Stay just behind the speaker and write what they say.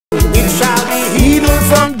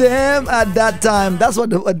them at that time. That's what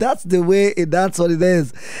that's what it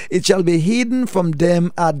is. It shall be hidden from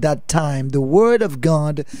them at that time. The word of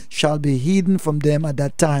God shall be hidden from them at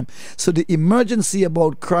that time. So the emergency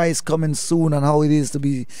about Christ coming soon and how it is to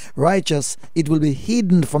be righteous, it will be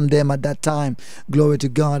hidden from them at that time. Glory to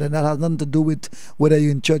God. And that has nothing to do with whether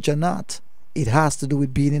you're in church or not. It has to do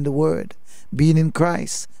with being in the word, being in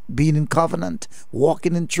Christ, being in covenant,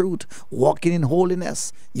 walking in truth, walking in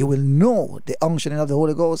holiness. You will know the unctioning of the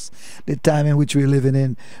Holy Ghost, the time in which we're living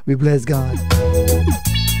in. We bless God.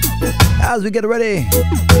 As we get ready,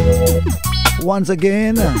 once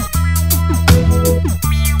again,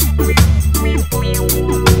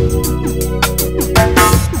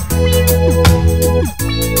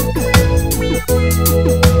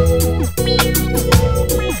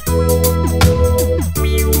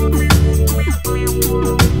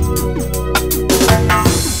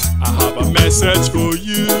 message for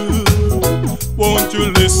you, won't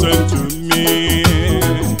you listen to me?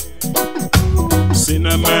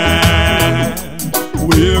 Sinner man,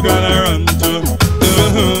 we're gonna run to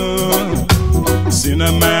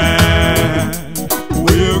Sinner man,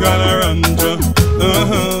 we're gonna run to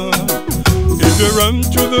If you run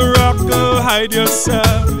to the rock, hide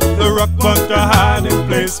yourself. The rock want a hiding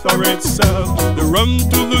place for itself. You run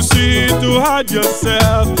to the sea to hide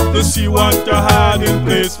yourself. The sea want a hiding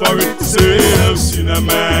place for itself. Sinner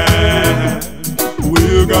man,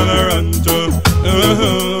 we're gonna run to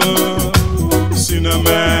Sinner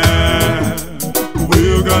man,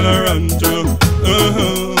 we're gonna run to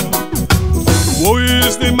Woe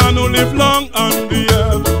is the man who live long on the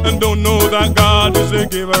earth and don't know that God is the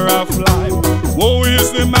giver of life. Woe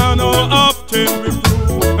is the man who often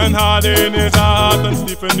reprove and harden his heart and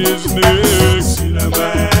stiffen his neck. Sinner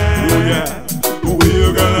man, oh yeah,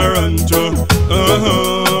 we're gonna run to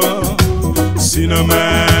Sinner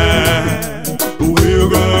man, we're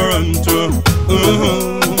gonna run to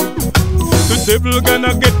The devil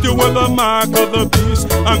gonna get you with the mark of the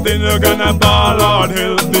beast, and then you're gonna bawl, Lord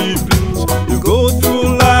help me please. You go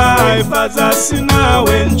through life as a sinner.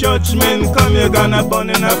 When judgment come, you're gonna burn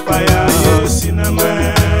in a fire. Yes, sinner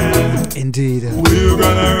man, indeed, we're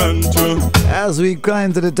gonna run to as we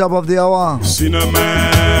climb to the top of the hour. Sinner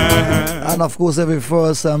man. And of course, every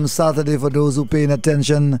first Saturday, for those who paying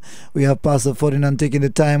attention, we have Pastor Ferdinand taking the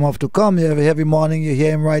time off to come here every morning. You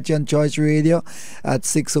hear him right here on Choice Radio at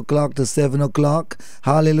 6 o'clock to 7 o'clock.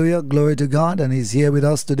 Hallelujah, glory to God. And he's here with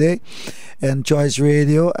us today. And Choice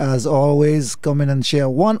Radio, as always, come in and share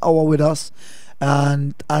 1 hour with us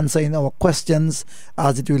and answering our questions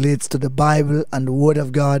as it relates to the Bible and the Word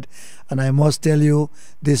of God. And I must tell you,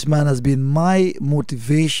 this man has been my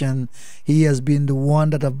motivation. He has been the one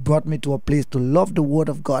that have brought me to a place to love the Word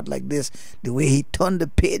of God like this. The way he turned the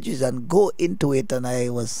pages and go into it, and I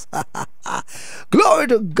was glory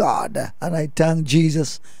to God. And I thank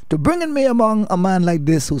Jesus to bringing me among a man like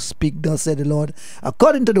this who speak thus said the Lord,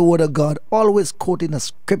 according to the Word of God, always quoting a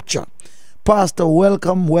scripture. Pastor,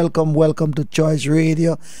 welcome to Choice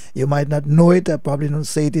Radio. You might not know it. I probably don't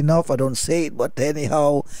say it enough. I don't say it, but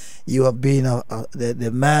anyhow, you have been the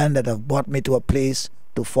man that have brought me to a place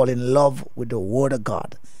to fall in love with the Word of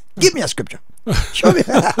God. Give me a scripture. Show me.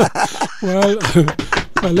 Well,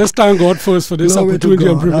 let's thank God first for this opportunity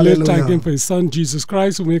and privilege. Hallelujah. Thank Him for His Son, Jesus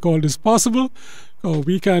Christ, who make all this possible. Oh,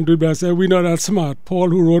 we can't do it by ourselves. We're not that smart.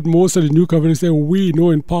 Paul, who wrote most of the New Covenant, said, we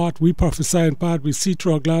know in part, we prophesy in part, we see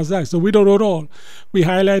through our glass eyes. So we don't know it all. We're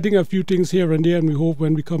highlighting a few things here and there, and we hope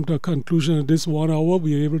when we come to a conclusion of this 1 hour,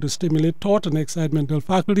 we're able to stimulate thought and excite mental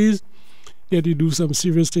faculties. Yet you do some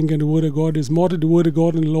serious thinking. The Word of God is more to the Word of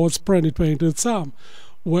God in the Lord's Prayer, the 23rd Psalm.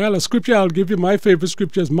 Well, a scripture I'll give you, my favorite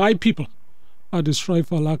scripture is, my people are destroyed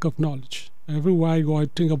for lack of knowledge. Everywhere I go, I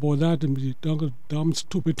think about that and the dumb,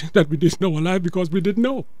 stupid thing that we did in our life because we didn't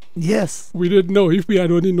know. Yes. We didn't know. If we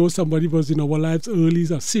had only known somebody was in our lives early,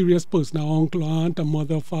 a serious person, our uncle, aunt, a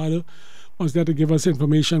mother, father, was there to give us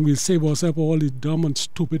information, we'll save ourselves all these dumb and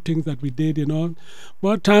stupid things that we did, you know.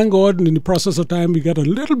 But thank God, in the process of time, we got a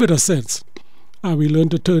little bit of sense. And we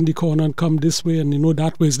learned to turn the corner and come this way, and you know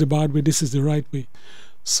that way is the bad way, this is the right way.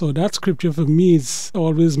 So that scripture for me is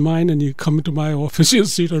always mine, and you come into my office, you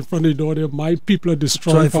see it in front of the door there, my people are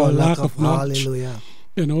destroyed for lack of knowledge. Hallelujah.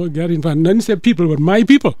 You know, get in front. None say people, but my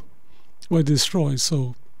people were destroyed.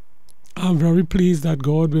 So I'm very pleased that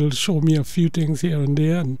God will show me a few things here and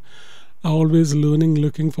there, and I'm always learning,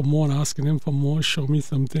 looking for more and asking Him for more, show me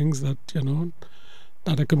some things that, you know,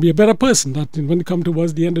 that I can be a better person, that when it comes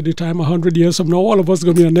towards the end of the time, 100 years from now, all of us are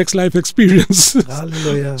going to be a next life experience.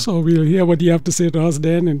 Hallelujah. So we'll hear what you have to say to us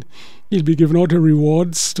then, and He'll be giving out the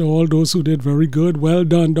rewards to all those who did very good. Well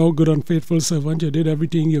done, thou good and faithful servant. You did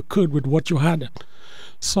everything you could with what you had.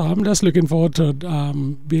 So I'm just looking forward to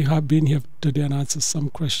being here today and answer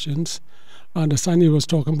some questions. I understand he was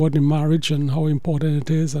talking about the marriage and how important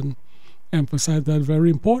it is, and emphasize that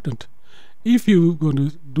very important. If you're going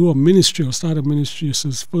to do a ministry or start a ministry, you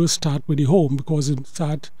should first start with the home, because it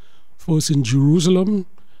starts first in Jerusalem,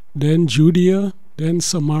 then Judea, then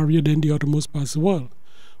Samaria, then the uttermost parts of the world.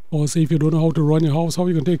 Or say, if you don't know how to run your house, how are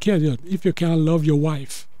you going to take care of it? If you can't love your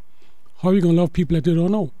wife, how are you going to love people that you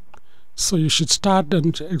don't know? So you should start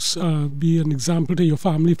and be an example to your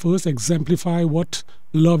family first, exemplify what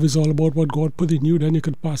love is all about, what God put in you, then you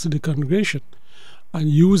could pass to the congregation. And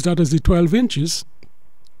use that as the 12 inches.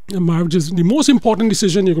 And marriage is the most important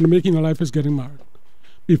decision you're going to make in your life, is getting married.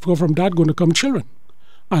 Because from that going to come children.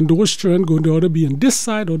 And those children going to either be on this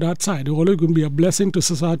side or that side. They're either going to be a blessing to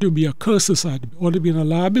society or be a curse to society. Or be a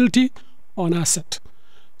liability or an asset.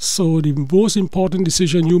 So the most important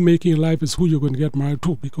decision you make in life is who you're going to get married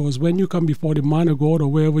to. Because when you come before the man of God, or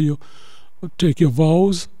wherever you take your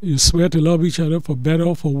vows, you swear to love each other for better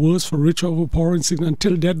or for worse, for richer or for poor, and sickness,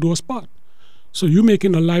 until death do us part. So you're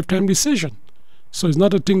making a lifetime decision. So it's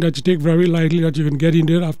not a thing that you take very lightly, that you can get in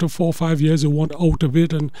there after 4 or 5 years, you want out of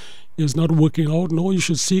it and it's not working out. No, you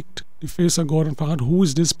should seek the face of God and find out, who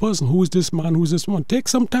is this person, who is this man, who is this woman. Take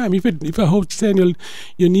some time. If I hope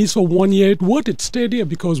your needs for 1 year, it's worth it. Stay there,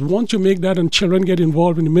 because once you make that and children get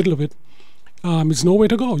involved in the middle of it, it's no way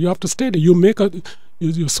to go. You have to stay there.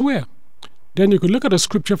 You swear. Then you could look at a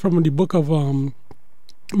scripture from the book of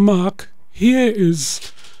Mark. Here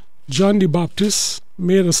is John the Baptist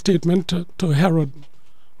made a statement to Herod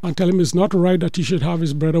and tell him it's not right that he should have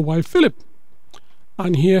his brother wife Philip.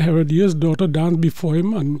 And here Herodias' daughter danced before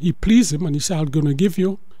him, and he pleased him, and he said, I'm going to give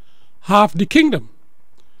you half the kingdom.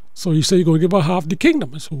 So he said, you're going to give her half the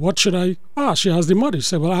kingdom. I said, what should I ask? She asked the mother. She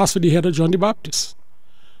said, well, ask for the head of John the Baptist.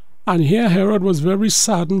 And here Herod was very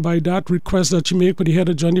saddened by that request that she made for the head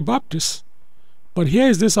of John the Baptist. But here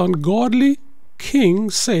is this ungodly king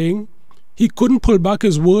saying he couldn't pull back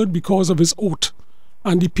his word because of his oath.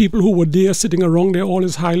 And the people who were there sitting around there, all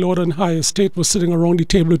his high lord and high estate was sitting around the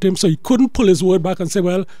table with him. So he couldn't pull his word back and say,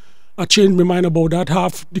 well, I changed my mind about that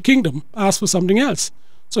half the kingdom. Ask for something else.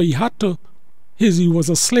 So he had to, he was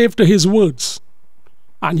a slave to his words.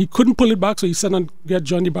 And he couldn't pull it back, so he sent and get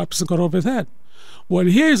John the Baptist and cut off his head. Well,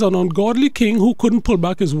 here is an ungodly king who couldn't pull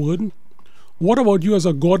back his word. What about you as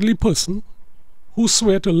a godly person who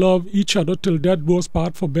swear to love each other till death do us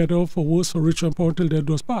part, for better or for worse, for richer and poor, till death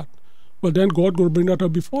do us part? Well, then God will bring that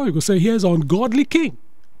up before you. Go say, here's an ungodly king.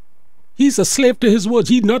 He's a slave to his words.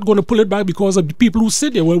 He's not going to pull it back because of the people who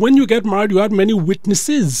sit there. Well, when you get married, you have many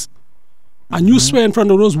witnesses. And you swear in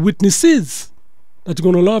front of those witnesses that you're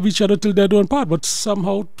going to love each other till death do us part. But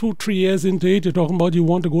somehow 2 or 3 years into it, you're talking about you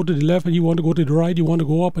want to go to the left and you want to go to the right, you want to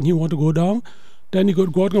go up and you want to go down. Then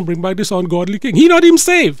God going to bring back this ungodly king. He's not even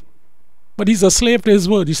saved. But he's a slave to his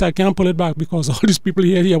word. He said, I can't pull it back because all these people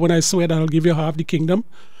here, when I swear that I'll give you half the kingdom,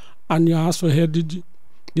 and you ask for the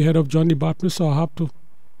head of John the Baptist, so I have to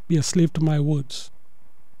be a slave to my words.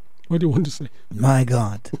 What do you want to say? My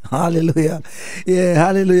God. Hallelujah. Yeah,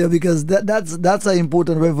 hallelujah. Because that's an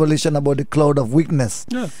important revelation about the cloud of weakness.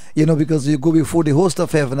 Yeah. You know, because you go before the host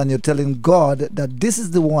of heaven and you're telling God that this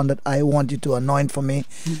is the one that I want you to anoint for me.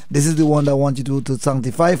 This is the one that I want you to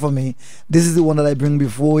sanctify for me. This is the one that I bring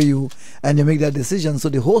before you. And you make that decision. So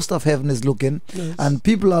the host of heaven is looking, yes, and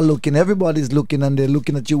people are looking. Everybody's looking, and they're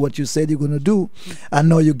looking at you, what you said you're going to do. And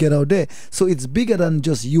now you get out there. So it's bigger than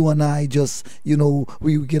just you and I, just, you know,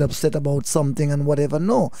 we get upset about something and whatever.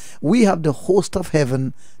 No, we have the host of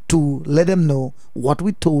heaven to let them know what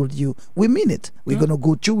we told you, we mean it. We're going to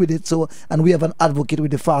go through with it. So, and we have an advocate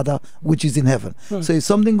with the Father which is in heaven. Right. So if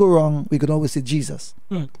something go wrong, we can always say, Jesus,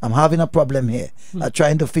 Right. I'm having a problem here. I'm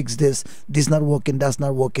trying to fix this. This not working, that's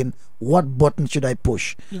not working. What button should I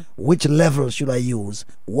push? Which level should I use?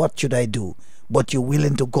 What should I do? But you're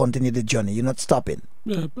willing to continue the journey. You're not stopping.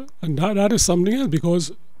 Yeah, and that is something else,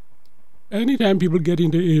 because anytime people get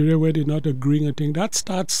in the area where they're not agreeing, I think that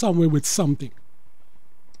starts somewhere with something.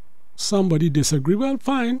 Somebody disagree, well,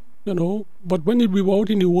 fine, you know, but when we were out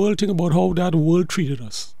in the world, think about how that world treated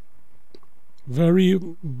us. Very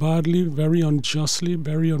badly, very unjustly,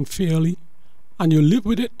 very unfairly, and you live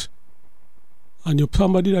with it. And you're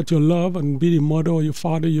somebody that you love, and be the mother or your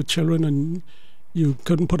father, your children, and you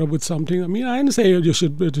couldn't put up with something. I mean, I didn't say you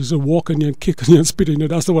should just walk on you and kick on you and spit on you.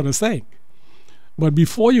 That's not what I'm saying. But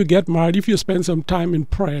before you get married, if you spend some time in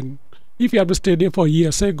prayer, and if you have to stay there for a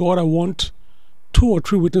year, say, God, I want 2 or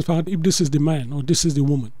 3 witnesses if this is the man or this is the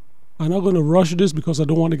woman. I'm not going to rush this because I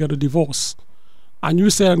don't want to get a divorce. And you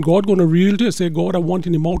say, and God going to reveal to you, say, God, I want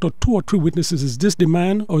in the mouth of 2 or 3 witnesses, is this the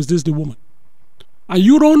man or is this the woman? And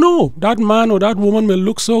you don't know. That man or that woman may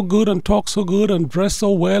look so good and talk so good and dress so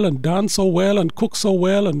well and dance so well and cook so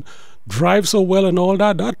well and drive so well and all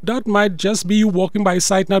that. That might just be you walking by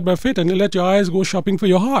sight, not by faith, and you let your eyes go shopping for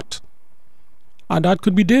your heart. And that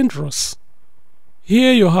could be dangerous.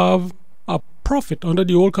 Here you have a prophet under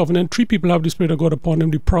the old covenant. 3 people have the Spirit of God upon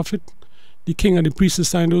them: the prophet, the king, and the priest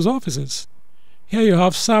assigned those offices. Here you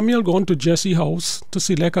have Samuel going to Jesse's house to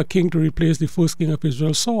select a king to replace the first king of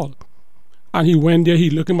Israel, Saul. And he went there, he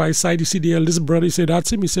looking by his side, he see the eldest brother, he said,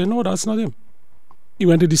 that's him. He said, no, that's not him. He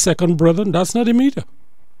went to the second brother, that's not him either.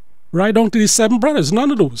 Right down to the 7 brothers,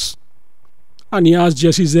 none of those. And he asked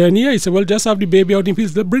Jesse, is there near? He said, well, just have the baby out in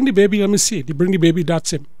fields. Bring the baby, let me see it. They bring the baby,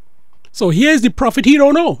 that's him. So here's the prophet, he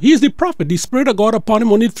don't know. He's the prophet, the Spirit of God upon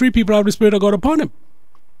him. Only 3 people have the Spirit of God upon him.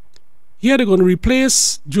 Here they're going to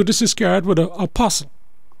replace Judas Iscariot with an apostle.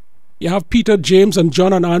 You have Peter, James, and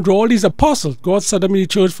John, and Andrew, all these apostles. God set them in the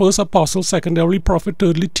church, first apostles, secondarily prophet,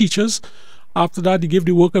 thirdly teachers. After that, he gave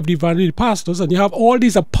the work of the evangelist, pastors, and you have all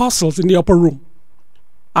these apostles in the upper room.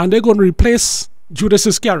 And they're going to replace Judas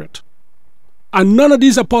Iscariot. And none of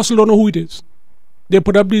these apostles don't know who it is. They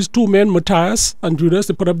put up these 2 men, Matthias and Judas.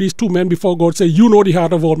 They put up these 2 men before God, say, you know the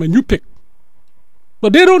heart of all men, you pick.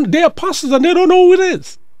 But they're apostles and they don't know who it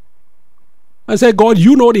is. I said, God,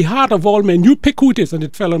 you know the heart of all men. You pick who it is. And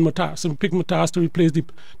it fell on Matthias. And picked Matthias to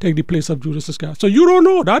take the place of Judas Iscariot. So you don't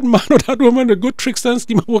know. That man or that woman, a good trickster and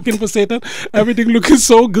schemer working for Satan. Everything looking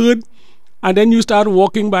so good. And then you start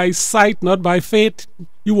walking by sight, not by faith.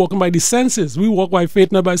 You walking by the senses. We walk by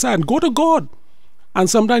faith, not by sight. And go to God. And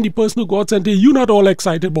sometimes the person who God sent you, you're not all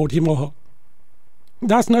excited about him or her.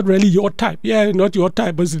 That's not really your type. Yeah, not your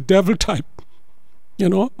type, but it's the devil type. You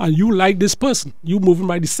know, and you like this person. You moving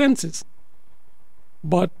by the senses.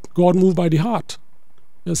 But God moved by the heart.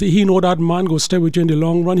 You see, he know that man going to stay with you in the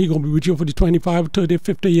long run. He going to be with you for the 25, 30,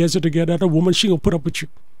 50 years you're together. That woman, she going to put up with you.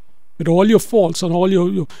 With all your faults and all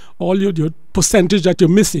your percentage that you're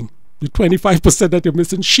missing. The 25% that you're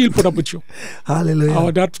missing, she'll put up with you. Hallelujah.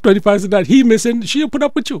 Or that 25% that he missing, she'll put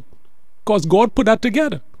up with you. Because God put that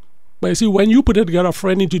together. But you see, when you put it together, a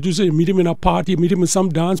friend introduces you, meet him in a party, meet him in some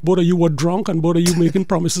dance, both of you were drunk and both of you making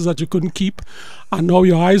promises that you couldn't keep. And now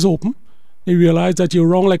your eyes open. You realize that you're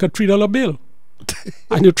wrong like a $3 bill.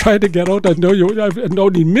 And you try to get out, and now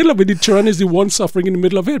in the middle of it, the children is the one suffering in the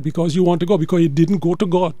middle of it because you want to go, because you didn't go to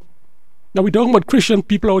God. Now we're talking about Christian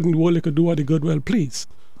people out in the world, they could do what they good well please.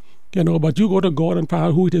 You know, but you go to God and find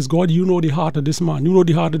out who it is. God, you know the heart of this man. You know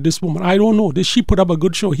the heart of this woman. I don't know. She put up a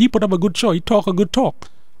good show. He put up a good show. He talk a good talk.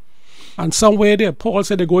 And somewhere there, Paul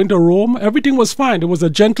said they're going to Rome. Everything was fine. There was a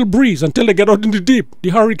gentle breeze until they get out in the deep. The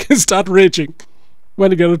hurricanes start raging. When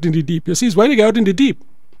you get out in the deep. You see, it's when you get out in the deep,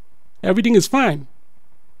 everything is fine.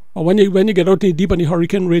 Or when you get out in the deep and the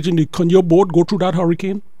hurricane raging, can your boat go through that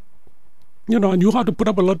hurricane? You know, and you have to put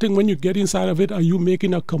up a lot of things when you get inside of it. Are you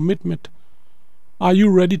making a commitment? Are you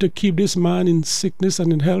ready to keep this man in sickness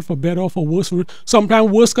and in health for better or for worse?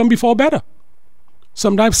 Sometimes worse come before better.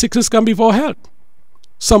 Sometimes sickness come before health.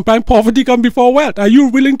 Sometimes poverty come before wealth. Are you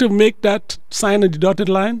willing to make that sign on the dotted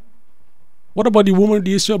line? What about the woman with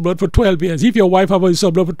the issue of blood for 12 years? If your wife has an issue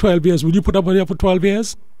of blood for 12 years, would you put up with her for 12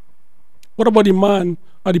 years? What about the man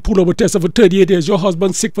at the pool of Bethesda for 38 years? Your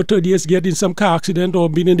husband's sick for 30 years, get in some car accident or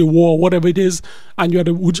been in the war, whatever it is, and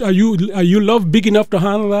are you love big enough to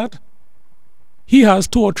handle that? He has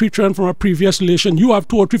 2 or 3 children from a previous relation. You have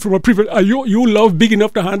 2 or 3 from a previous. Are you love big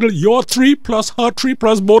enough to handle your 3 plus her 3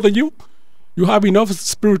 plus both of you? You have enough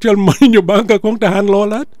spiritual money in your bank account to handle all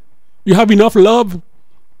that? You have enough love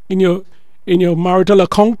in your marital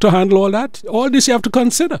account to handle all that? All this you have to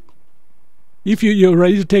consider. If you're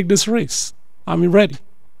ready to take this race. I'm ready.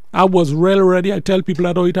 I was real ready. I tell people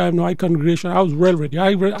that all the time, no, I congregation, I was real ready.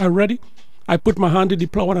 I ready. I put my hand in the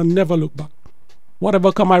plow and I never look back.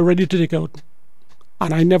 Whatever come, I ready to take out.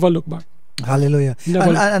 And I never look back. Hallelujah.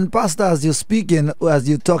 And Pastor, as you're speaking, as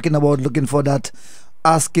you're talking about looking for that,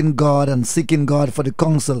 asking God and seeking God for the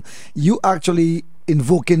counsel, you actually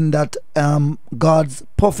invoking that God's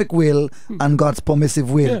perfect will and God's permissive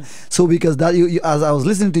will. Yeah. So because that you as I was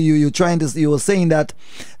listening to you, you were saying that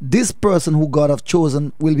this person who God have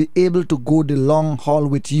chosen will be able to go the long haul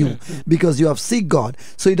with you because you have seek God.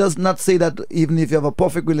 So it does not say that even if you have a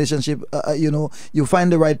perfect relationship, you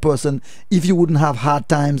find the right person, if you wouldn't have hard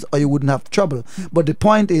times or you wouldn't have trouble. But the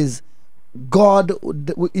point is, God,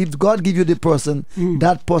 if God give you the person,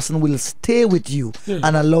 that person will stay with you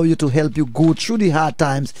and allow you to help you go through the hard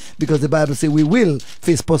times, because the Bible says we will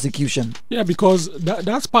face persecution. Yeah, because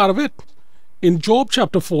that's part of it. In Job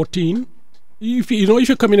chapter 14, if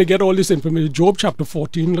you come in and get all this information, Job chapter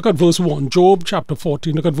 14, look at verse 1. Job chapter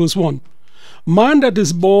 14, look at verse 1. Man that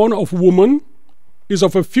is born of woman is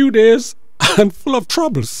of a few days and full of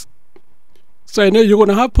troubles. So you're going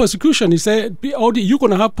to have persecution. He said, you're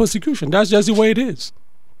going to have persecution. That's just the way it is.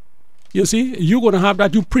 You see, you're going to have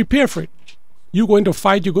that. You prepare for it. You're going to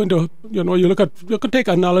fight. You're going to, you could take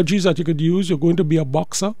analogies that you could use. You're going to be a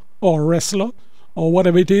boxer or a wrestler or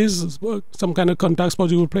whatever it is, some kind of contact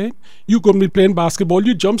sport you will play. You're going to be playing basketball.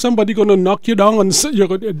 You jump, somebody going to knock you down, and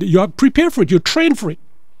you are prepared for it. You train for it.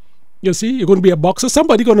 You see, you're going to be a boxer.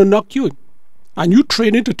 Somebody going to knock you, and you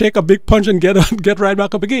training to take a big punch and get right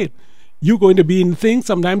back up again. You're going to be in things.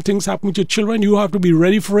 Sometimes things happen with your children. You have to be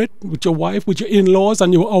ready for it with your wife, with your in-laws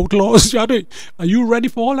and your outlaws. Are you ready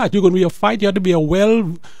for all that? You're going to be a fight. You have to be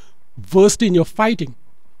well-versed in your fighting.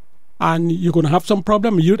 And you're going to have some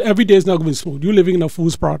problem. Every day is not going to be smooth. You're living in a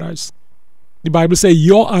fool's paradise. The Bible says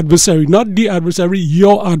your adversary, not the adversary,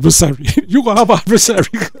 your adversary. You're going to have adversary.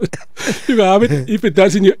 You're going to have it. If it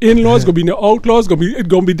does in your in-laws, it's going to be in your outlaws, it's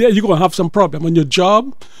going to be there. You're going to have some problem. On your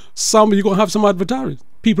job, you're going to have some adversaries.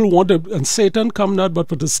 People want to, and Satan come not but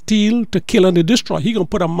for to steal, to kill, and to destroy. He's going to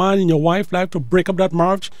put a man in your wife's life to break up that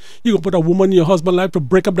marriage. He's going to put a woman in your husband's life to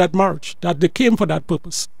break up that marriage. That they came for that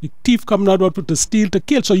purpose. The thief come not but for to steal, to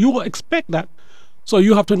kill. So you expect that. So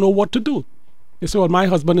you have to know what to do. You say, well, my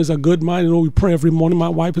husband is a good man. We pray every morning. My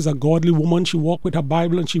wife is a godly woman. She walks with her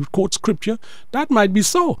Bible and she quotes scripture. That might be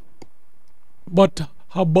so. But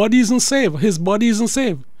her body isn't saved. His body isn't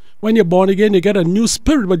saved. When you're born again, you get a new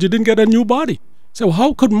spirit, but you didn't get a new body. So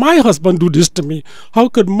how could my husband do this to me? How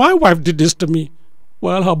could my wife do this to me?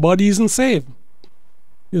 Well, her body isn't saved.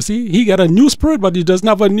 You see, he got a new spirit, but he doesn't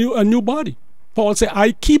have a new body. Paul said,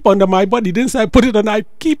 I keep under my body. He didn't say I put it on, I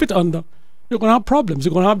keep it under. You're going to have problems.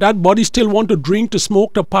 You're going to have that body still want to drink, to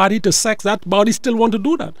smoke, to party, to sex. That body still want to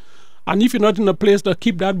do that. And if you're not in a place to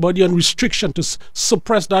keep that body on restriction, to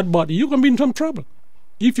suppress that body, you're going to be in some trouble.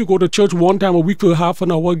 If you go to church one time a week for half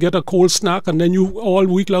an hour, get a cold snack, and then you all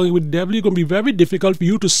week long with the devil, it's going to be very difficult for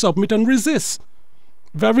you to submit and resist.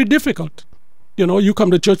 Very difficult. You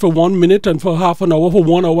come to church for 1 minute and for half an hour, for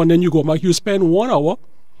 1 hour, and then you go back. You spend 1 hour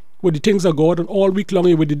with the things of God, and all week long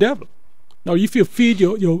you're with the devil. Now, if you feed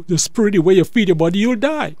your spirit the way you feed your body, you'll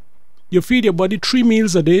die. You feed your body 3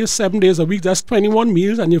 meals a day, 7 days a week. That's 21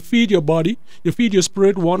 meals, and you feed your body, you feed your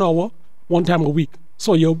spirit 1 hour, 1 time a week.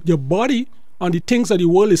 So your body and the things of the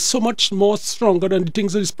world is so much more stronger than the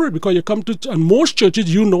things of the spirit, because you come to, and most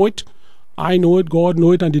churches, you know it, I know it, God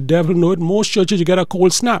know it, and the devil know it. Most churches, you get a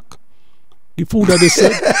cold snack. The food that they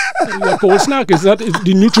say, a cold snack is that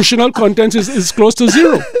the nutritional content is close to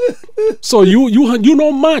zero. So you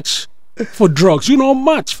know much for drugs, you know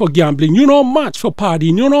much for gambling, you know much for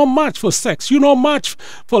partying, you know much for sex, you know much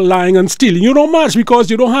for lying and stealing, you know much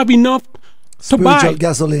because you don't have enough to buy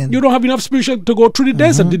gasoline. You don't have enough spiritual to go through the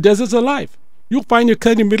desert. The desert's alive. You find your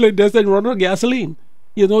car in the middle of the desert and run out of gasoline.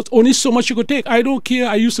 It's only so much you could take. I don't care.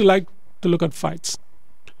 I used to like to look at fights.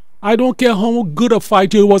 I don't care how good a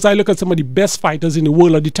fighter was. I look at some of the best fighters in the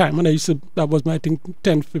world at the time. And that was my, I think,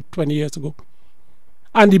 10, 15, 20 years ago.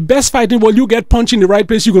 And the best fighter, well, you get punched in the right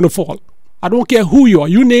place, you're going to fall. I don't care who you are.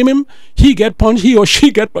 You name him, he get punched, he or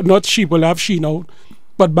she get, not she, will have she now.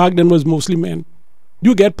 But back then was mostly men.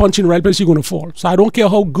 You get punched in the right place, you're going to fall. So I don't care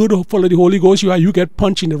how good or full of the Holy Ghost you are, you get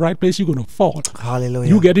punched in the right place, you're going to fall. Hallelujah.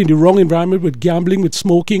 You get in the wrong environment with gambling, with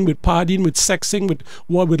smoking, with partying, with sexing,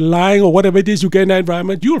 with lying or whatever it is, you get in that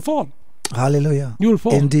environment, you'll fall. Hallelujah. You'll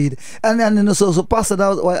fall. Indeed. And so Pastor, that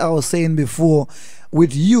was what I was saying before.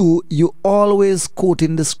 With you always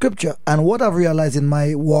quoting the scripture. And what I've realized in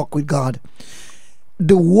my walk with God,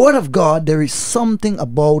 the word of God, there is something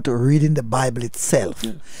about reading the Bible itself.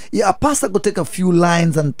 Yeah, a pastor could take a few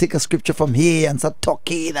lines and take a scripture from here and start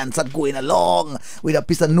talking and start going along with a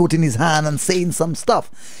piece of note in his hand and saying some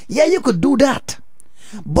stuff. Yeah, you could do that.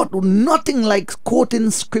 But nothing like quoting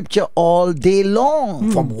scripture all day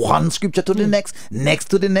long, from one scripture to the next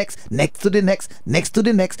to the next, next to the next, next to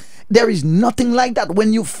the next. There is nothing like that.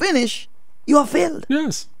 When you finish, you are filled.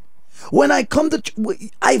 Yes. When I come to,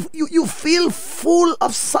 you feel full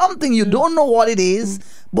of something. You don't know what it is,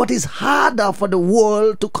 but it's harder for the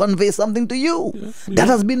world to convey something to you. That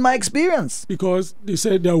has been my experience. Because they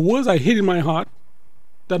said there are words I hid in my heart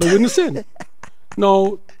that I wouldn't sin.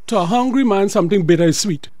 Now, to a hungry man, something bitter is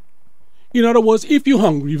sweet. In other words, if you're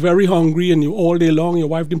hungry, very hungry, and you all day long, your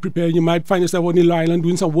wife didn't prepare, you might find yourself on the island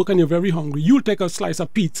doing some work and you're very hungry. You'll take a slice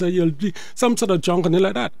of pizza, you'll do some sort of junk and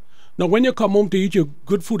like that. Now, when you come home to eat your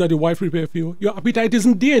good food that your wife prepared for you, your appetite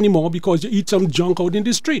isn't there anymore because you eat some junk out in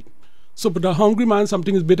the street. So, but a hungry man,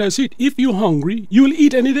 something is bitter is sweet. If you're hungry, you'll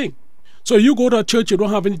eat anything. So you go to a church, you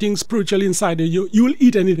don't have anything spiritual inside you, you'll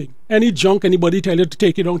eat anything. Any junk anybody tell you to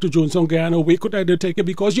take it down to Johnson Guyana, we could either take it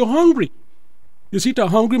because you're hungry. You see, to a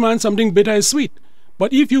hungry man, something bitter is sweet.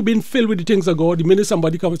 But if you've been filled with the things of God, the minute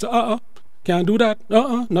somebody comes and says, can't do that,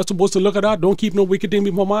 not supposed to look at that, don't keep no wicked thing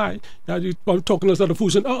before my eye. I'm talking to the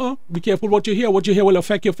fools, and be careful what you hear will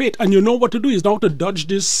affect your faith. And you know what to do is now to dodge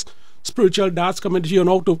this spiritual darts coming to you,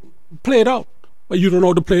 know how to play it out. But you don't know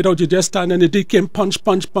how to play it out, you just stand and they can punch,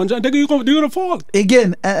 and then you're going to fall.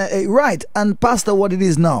 Again, right, and Pastor, what it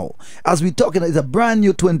is now, as we're talking, it's a brand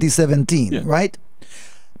new 2017, right?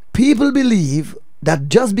 People believe that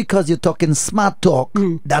just because you're talking smart talk,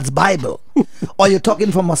 that's Bible. Or you're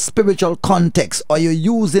talking from a spiritual context, or you're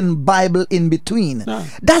using Bible in between.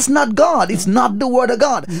 That's not God. It's not the word of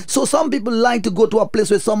God. So some people like to go to a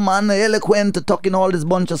place where some man eloquent talking all this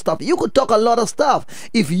bunch of stuff. You could talk a lot of stuff.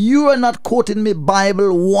 If you are not quoting me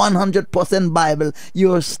Bible, 100% Bible,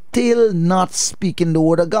 you're still not speaking the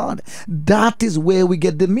word of God. That is where we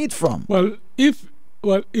get the meat from. Well,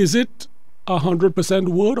 is it 100%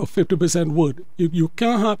 word or 50% word? You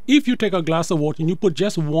can't have, if you take a glass of water and you put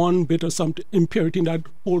just one bit of some impurity in that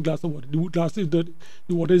whole glass of water, the glass is dirty,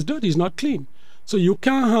 the water is dirty, it's not clean. So you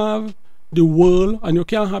can't have the world and you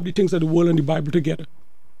can't have the things of the world and the Bible together.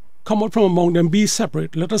 Come out from among them, be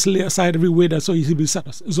separate. Let us lay aside every way that's so easily beset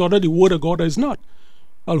us. Is either the word of God or is not.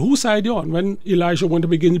 Well, whose side you on? When Elijah went to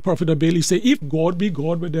begin the prophet of Baal, he said, if God be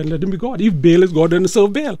God, well, then let him be God. If Baal is God, then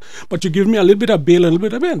serve Baal. But you give me a little bit of Baal and a little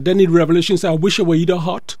bit of Baal. Then in Revelation, say, I wish you were either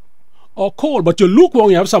hot or cold. But you're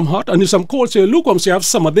lukewarm, you have some hot, and you some cold, so you're lukewarm, so you have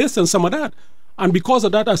some of this and some of that. And because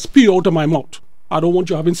of that, I spew out of my mouth. I don't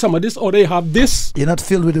want you having some of this, or they have this. You're not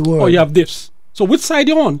filled with the word. Or you have this. So which side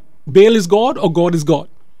you on? Baal is God or God is God?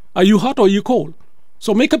 Are you hot or are you cold?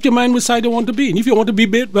 So make up your mind which side you want to be. And if you want to be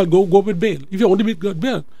Baal, well, go with Baal. If you want to be God,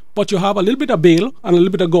 Baal. But you have a little bit of Baal and a little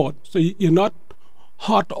bit of God. So you're not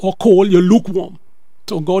hot or cold, you're lukewarm.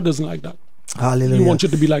 So God doesn't like that. Hallelujah. He wants you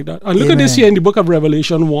to be like that. And look at this here in the book of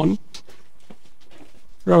Revelation 1.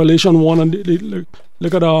 Revelation 1, and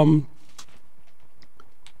look at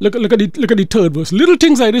the third verse. Little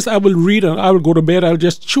things like this I will read and I will go to bed. I'll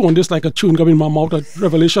just chew on this like a chewing gum in my mouth. At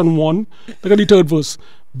Revelation 1. Look at the third verse.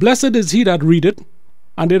 Blessed is he that readeth,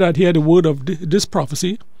 and they that hear the word of this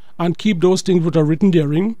prophecy, and keep those things which are written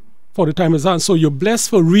therein, for the time is on. So you're blessed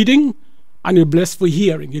for reading and you're blessed for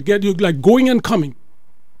hearing. You're like going and coming.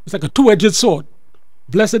 It's like a two-edged sword.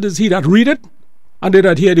 Blessed is he that readeth, and they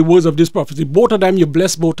that hear the words of this prophecy. Both of them you're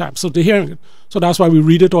blessed both times. So they're hearing it. So that's why we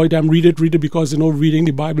read it all the time. Read it, because reading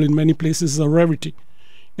the Bible in many places is a rarity.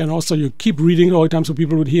 And also you keep reading it all the time so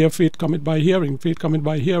people would hear. Faith cometh by hearing, faith cometh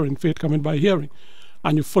by hearing, faith cometh by hearing.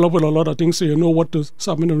 And you fill up with a lot of things so you know what to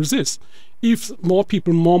submit and resist. If more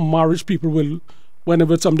marriage people will,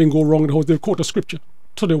 whenever something go wrong in the house, they'll quote a scripture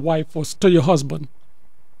to their wife or to your husband.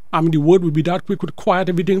 I mean, the word will be that quick, would quiet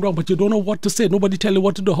everything wrong, but you don't know what to say. Nobody tell you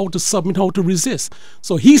what to do, how to submit, how to resist.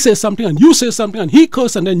 So he says something and you say something and he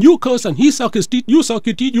curse and then you curse and he suck his teeth, you suck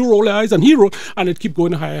your teeth, you roll your eyes and he roll, and it keep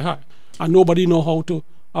going higher and higher. And nobody know how to,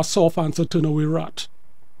 a soft answer turn away wrath.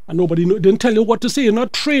 And nobody didn't tell you what to say. You're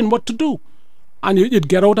not trained what to do. And it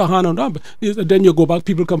get out of hand and on. Then you go back,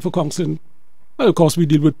 people come for counseling. Well, of course, we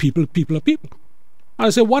deal with people are people. And I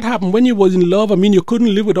say, what happened when you was in love? I mean, you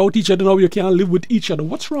couldn't live without each other. Now you can't live with each other.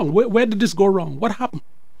 What's wrong? Where did this go wrong? What happened?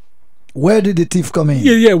 Where did the thief come in?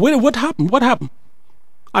 Yeah. What happened? What happened?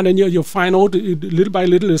 And then you find out, little by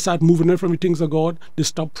little, they start moving away from the things of God. They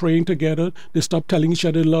stop praying together. They stop telling each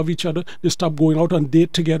other they love each other. They stop going out on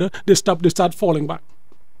date together. They start falling back.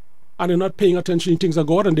 And they're not paying attention to things of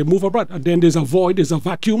God, and they move abroad. And then there's a void, there's a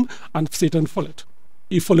vacuum, and Satan fill it.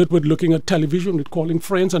 He fill it with looking at television, with calling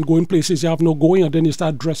friends, and going places you have no going, and then you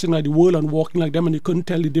start dressing like the world and walking like them, and you couldn't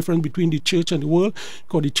tell the difference between the church and the world,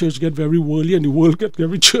 because the church get very worldly, and the world get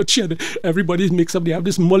very churchy, and everybody's mixed up. They have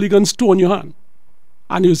this mulligan stone in your hand.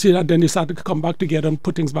 And you see that then they start to come back together and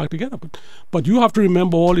put things back together. But you have to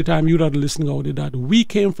remember all the time, you that are listening out there, that we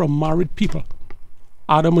came from married people.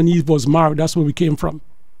 Adam and Eve was married, that's where we came from.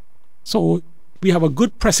 So we have a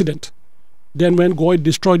good precedent. Then when God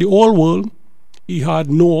destroyed the whole world, he had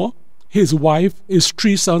Noah, his wife, his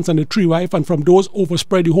 3 sons and the 3 wives, and from those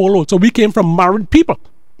overspread the whole world. So we came from married people.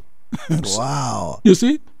 Wow. You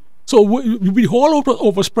see? So we whole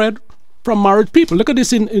overspread from married people. Look at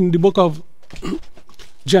this in the book of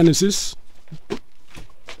Genesis.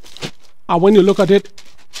 And when you look at it,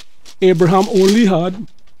 Abraham only had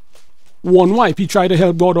one wife. He tried to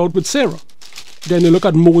help God out with Sarah. Then you look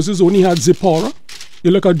at Moses, only had Zipporah. You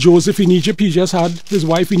look at Joseph in Egypt, he just had his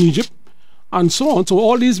wife in Egypt, and so on. So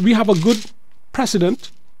all these, we have a good precedent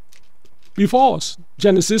before us.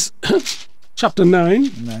 Genesis chapter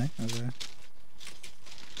 9. Okay.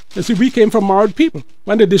 You see, we came from married people.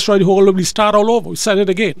 When they destroyed the whole world, we start all over. We said it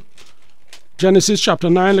again. Genesis chapter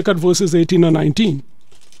 9, look at verses 18 and 19.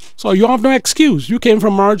 So you have no excuse. You came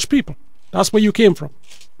from marriage people. That's where you came from.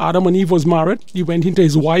 Adam and Eve was married. He went into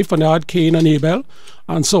his wife and they had Cain and Abel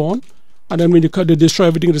and so on. And then when they destroy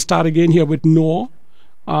everything, they start again here with Noah.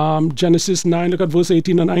 Genesis 9, look at verse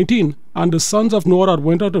 18 and 19. And the sons of Noah that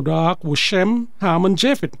went out of the ark were Shem, Ham, and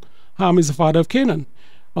Japheth. Ham is the father of Canaan.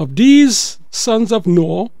 Of these sons of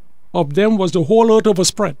Noah, of them was the whole earth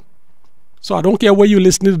overspread. So I don't care where you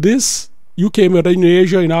listen to this. You came out in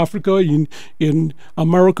Asia, in Africa, in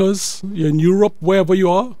Americas, in Europe, wherever you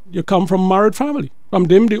are, you come from married family. From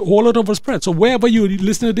them, the whole earth overspread. So wherever you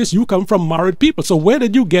listen to this, you come from married people. So where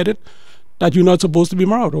did you get it that you're not supposed to be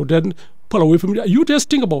married, or then pull away from it? You just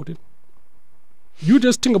think about it. You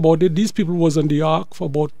just think about it. These people was on the ark for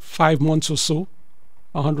about 5 months or so,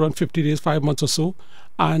 150 days, 5 months or so,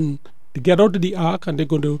 and they get out of the ark and they're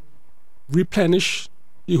going to replenish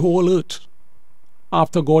the whole earth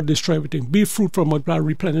after God destroy everything. Be fruitful, multiply,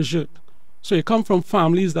 replenish it. So you come from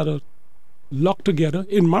families that are locked together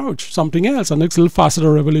in marriage. Something else, the next little facet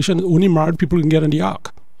of Revelation, only married people can get on the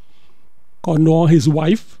ark. Called Noah, his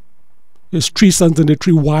wife, his 3 sons and the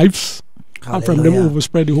 3 wives, Hallelujah. and from them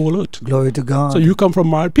overspread the whole earth. Glory to God. So you come from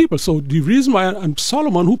married people. So the reason why, and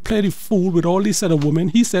Solomon, who played the fool with all these set of women,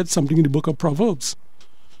 he said something in the book of Proverbs.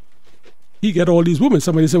 He get all these women.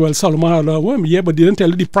 Somebody said, well, Solomon had a lot of women. Yeah, but they didn't tell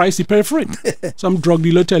you the price he paid for it. Some drug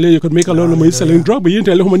dealer tell you could make a lot of money selling drugs, but he didn't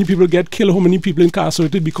tell you how many people get killed, how many people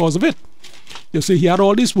incarcerated because of it. You see, he had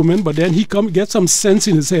all these women, but then he get some sense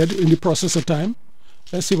in his head in the process of time.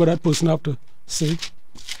 Let's see what that person have to say.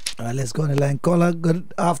 All right, let's go on the line. Caller,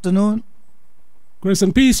 good afternoon. Grace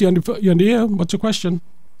and peace, you're on the air. What's your question?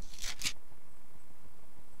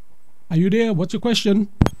 Are you there? What's your question?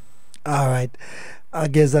 All right. I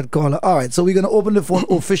guess that caller. All right, so we're going to open the phone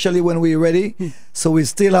officially when we're ready. So we're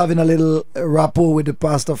still having a little rapport with the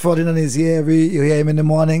pastor. Ferdinand is here. You hear him in the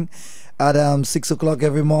morning at 6 o'clock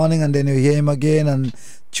every morning, and then you hear him again on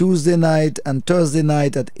Tuesday night and Thursday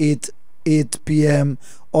night at 8 p.m.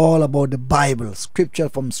 all about the Bible, scripture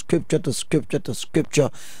from scripture to scripture to scripture,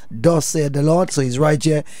 thus said the Lord. So he's right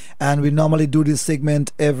here, and we normally do this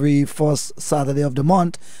segment every first Saturday of the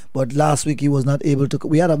month, but last week he was not able to.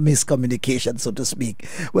 We had a miscommunication, so to speak,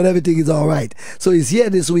 but everything is all right. So he's here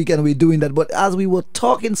this week and we're doing that. But as we were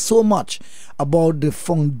talking so much about the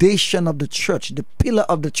foundation of the church, the pillar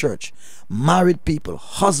of the church, married people,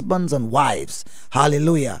 husbands and wives,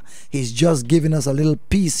 hallelujah, he's just giving us a little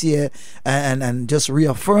piece here and just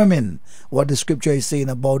reaffirming what the scripture is saying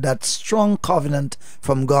about that strong covenant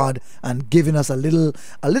from God, and giving us a little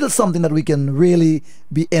something that we can really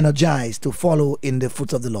be energized to follow in the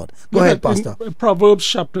foot of the Lord. Go ahead, Pastor. In Proverbs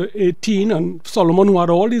chapter 18, and Solomon, who had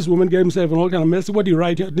all these women, get himself in all kind of mess. What he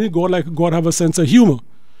write here? Did God have a sense of humor?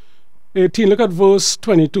 18, look at verse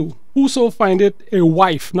 22. Whoso findeth a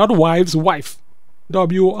wife, not wives, wife,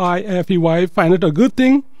 W-I-F-E, wife, findeth a good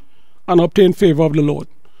thing and obtain favor of the Lord.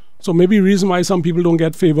 So maybe the reason why some people don't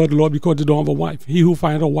get favor of the Lord because they don't have a wife. He who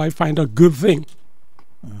finds a wife find a good thing.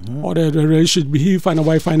 Or there should be he who find a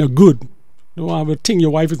wife find a good. You don't have a thing,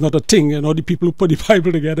 your wife is not a thing. You know, the people who put the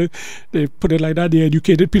Bible together, they put it like that. They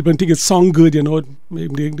educated people and think it sound good, you know.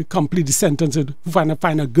 Maybe they complete the sentence, who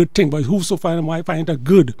find a good thing, but whoso find a wife find a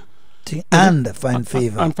good. And find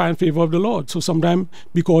favor. And find favor of the Lord. So sometimes,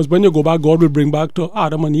 because when you go back, God will bring back to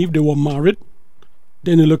Adam and Eve, they were married.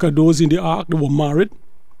 Then you look at those in the ark, they were married.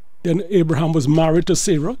 Then Abraham was married to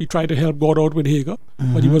Sarah. He tried to help God out with Hagar,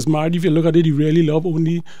 but he was married. If you look at it, he really loved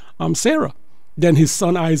only Sarah. Then his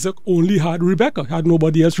son Isaac only had Rebekah, had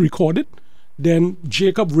nobody else recorded. Then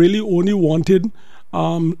Jacob really only wanted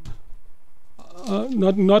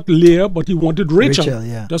not Leah, but he wanted Rachel.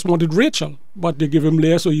 Just wanted Rachel, but they give him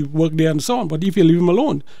Leah, so he worked there and so on. But if you leave him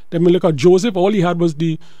alone, then we look at Joseph. All he had was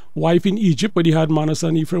the wife in Egypt, but he had Manasseh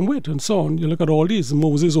and Ephraim with, and so on. You look at all these.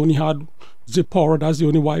 Moses only had Zipporah, that's the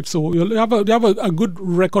only wife. So you have a good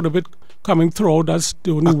record of it coming through. That's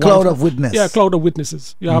the only cloud of witness. Yeah, cloud of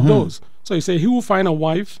witnesses. You have those. So you say, he who find a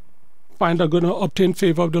wife, going to obtain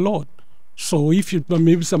favor of the Lord. So if you,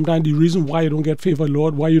 maybe sometimes the reason why you don't get favor of the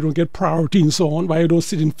Lord, why you don't get priority and so on, why you don't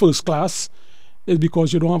sit in first class, is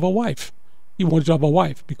because you don't have a wife. He wants you to have a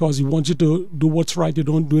wife because he wants you to do what's right. You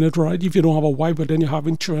don't do it right. If you don't have a wife, but then you're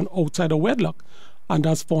having children outside of wedlock, and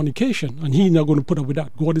that's fornication. And he's not going to put up with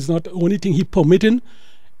that. God is not, the only thing he permitting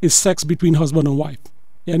is sex between husband and wife.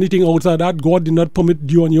 Anything outside that, God did not permit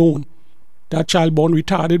you on your own. That child born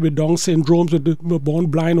retarded with Down syndromes, born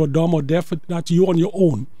blind or dumb or deaf, that's you on your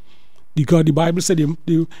own. Because the Bible said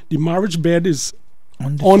the marriage bed is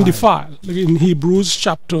undefiled. Like in Hebrews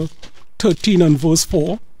chapter 13 and verse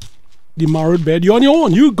 4, the married bed, you're on your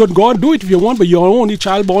own. You could go and do it if you want, but you're on your own. The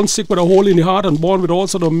child born sick with a hole in the heart and born with all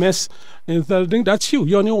sort of mess and thing, that's you.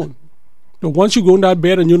 You're on your own. So once you go in that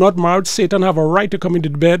bed and you're not married, Satan have a right to come into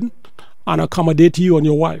the bed and accommodate you and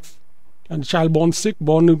your wife. And the child born sick,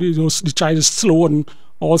 the child is slow and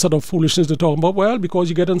all sort of foolishness they're talking about. Well, because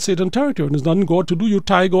you get on Satan territory and there's nothing God to do, you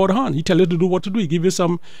tie God's hand. He tell you to do what to do. He give you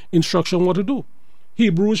some instruction what to do.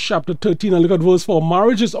 Hebrews chapter 13 and look at verse 4.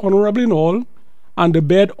 Marriage is honorable in all, and the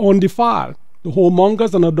bed undefiled. The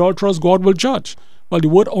whoremongers and adulterers God will judge. Well, the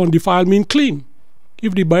word undefiled means clean.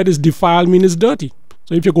 If the bed is defiled, means it's dirty.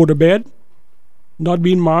 So if you go to bed, not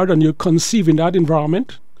being married, and you conceive in that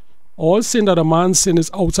environment, all sin that a man sin is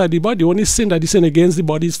outside the body. The only sin that is sin against the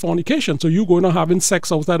body is fornication. So you going to having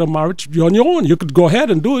sex outside of marriage, you're on your own. You could go ahead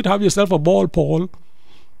and do it, have yourself a ball, Paul,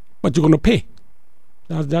 but you're going to pay.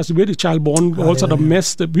 That's the way the child born, all sort of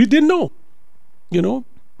mess that we didn't know. You know,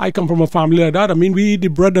 I come from a family like that. I mean, we eat the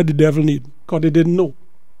bread that the devil need, because they didn't know.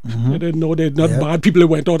 They didn't know they're not bad people that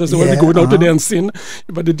went out and said, well, they're going out there and sin.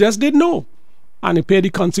 But they just didn't know. And they pay the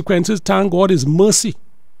consequences. Thank God his mercy.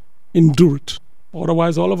 Endure it.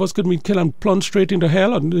 Otherwise, all of us could be killed and plunged straight into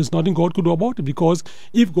hell, and there's nothing God could do about it. Because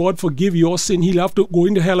if God forgive your sin, he'll have to go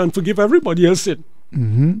into hell and forgive everybody else's sin.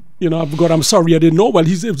 You know, God, I'm sorry, I didn't know. Well,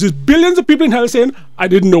 there's billions of people in hell saying, I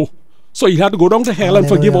didn't know. So he had to go down to hell and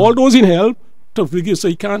forgive all those in hell to forgive. So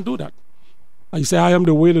he can't do that. I say, I am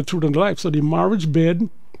the way, the truth, and the life. So the marriage bed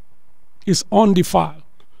is undefiled.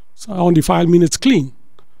 So undefiled means it's clean.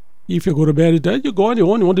 If you go to bed, you go on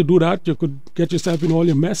your own. You want to do that, you could get yourself in all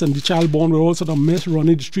your mess. And the child born with all sort of mess,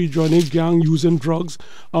 running the street, joining gang, using drugs,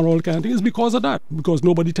 and all kind of things. It's because of that. Because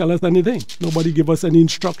nobody tell us anything. Nobody give us any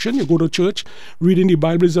instruction. You go to church, reading the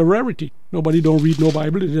Bible is a rarity. Nobody don't read no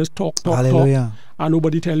Bible. They just talk, and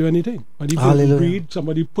nobody tell you anything. But if you read,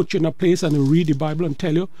 somebody put you in a place and you read the Bible and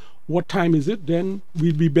tell you what time is it, then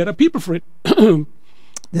we'll be better people for it.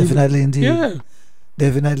 Definitely indeed. Yeah.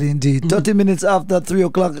 Definitely indeed. 30 minutes after 3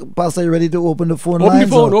 o'clock, Pastor, you ready to open the phone line?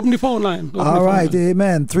 Open the phone line. All right,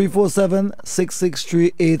 amen.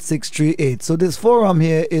 347-663-8638. So this forum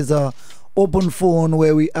here is a open phone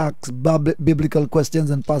where we ask biblical questions,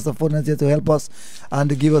 and Pastor Foden is here to help us and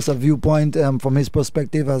to give us a viewpoint from his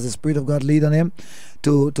perspective as the Spirit of God lead on him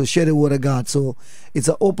to share the word of God. So it's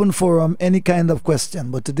an open forum, any kind of question.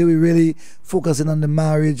 But today we really focusing on the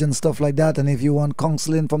marriage and stuff like that. And if you want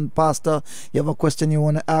counseling from the pastor, you have a question you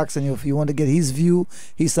want to ask, and if you want to get his view,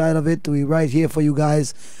 his side of it, we're right here for you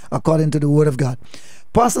guys according to the word of God.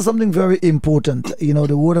 Pastor, something very important. You know,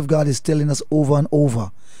 the word of God is telling us over and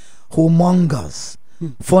over, whoremongers,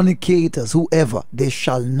 fornicators, whoever, they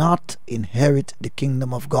shall not inherit the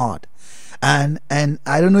kingdom of God. And I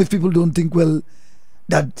don't know if people don't think, well,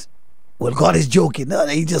 God is joking. No,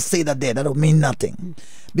 he just say that there. That don't mean nothing.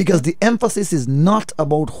 Because the emphasis is not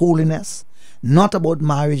about holiness, not about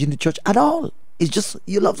marriage in the church at all. It's just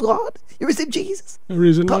you love God. You receive Jesus.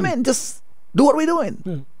 Come in, just do what we're doing.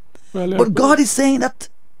 Yeah. Well, but God is saying that.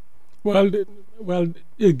 Well,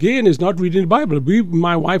 again, it's not reading the Bible.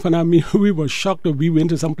 My wife and I, we were shocked that we went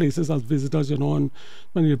to some places as visitors, you know, and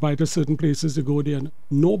when we invited certain places to go there, and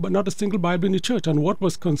but not a single Bible in the church. And what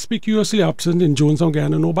was conspicuously absent in Jonestown,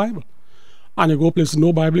 Guyana, no Bible. And you go places,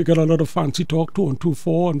 no Bible, you get a lot of fancy talk, 2 and 2,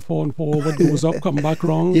 4 and 4 and 4, what goes up, come back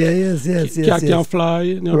wrong. Yes. Can't fly,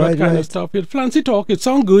 you know, that kind of stuff. Fancy talk, it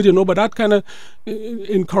sounds good, you know, but that kind of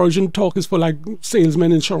encouraging talk is for like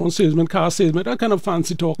salesmen, insurance salesmen, car salesmen, that kind of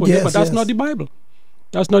fancy talk. But that's not the Bible.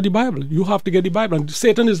 That's not the Bible. You have to get the Bible. And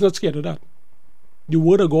Satan is not scared of that. The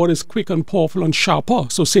word of God is quick and powerful and sharper.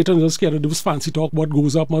 So Satan is not scared of this fancy talk. What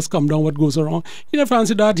goes up must come down. What goes around. He don't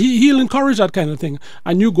fancy that. He'll encourage that kind of thing.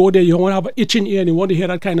 And you go there, you want to have an itching ear and you want to hear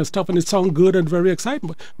that kind of stuff, and it sounds good and very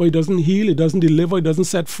exciting. But it doesn't heal. It doesn't deliver. It doesn't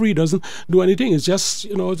set free. It doesn't do anything. It's just,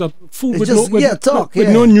 you know, it's a food with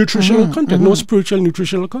no nutritional content, no spiritual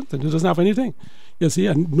nutritional content. It doesn't have anything. You see,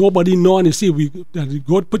 and nobody know, and you see,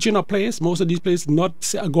 God put you in a place, most of these places,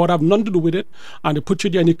 God have nothing to do with it, and they put you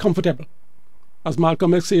there and you're comfortable. As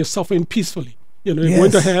Malcolm X says, you're suffering peacefully. You know, you're going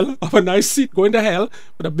to hell, have a nice seat, going to hell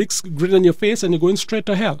with a big grin on your face, and you're going straight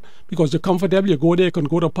to hell because you're comfortable. You go there, you can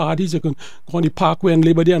go to parties, you can go on the Parkway and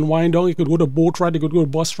Labor Day and wind down, you can go to boat ride, you can go to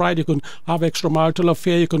bus ride, you can have extramarital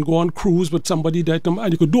affair, you can go on cruise with somebody that,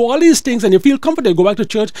 and you can do all these things and you feel comfortable. You go back to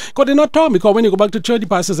church, because they're not talking, because when you go back to church, the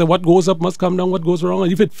pastor says, what goes up must come down, what goes wrong,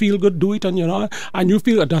 and if it feel good, do it, and you know, and you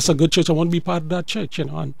feel that's a good church, I want to be part of that church, you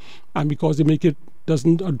know, and because they make it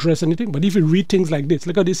doesn't address anything. But if you read things like this,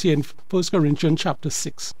 look at this here in 1 Corinthians chapter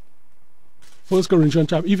 6. 1 Corinthians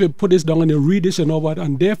chapter, if you put this down and you read this, you know what,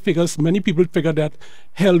 and their figures, many people figure that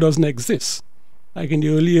hell doesn't exist. Like in the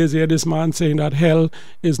early years, you had this man saying that hell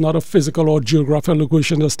is not a physical or geographical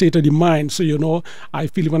location, it's a state of the mind. So, you know, I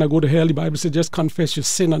feel when I go to hell, the Bible says just confess your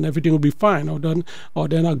sin and everything will be fine. Or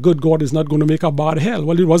then a good God is not going to make a bad hell.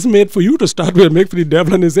 Well, it wasn't made for you to start with, made for the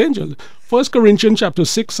devil and his angels. 1 Corinthians chapter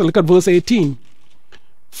 6, look at verse 18.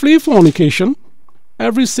 Flee fornication.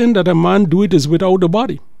 Every sin that a man doeth is without the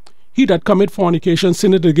body. He that commit fornication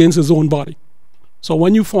sinneth against his own body. So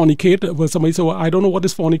when you fornicate, well, somebody say, well, I don't know what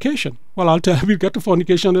is fornication. Well, I'll tell you, we'll get to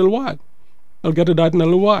fornication in a little while. I'll get to that in a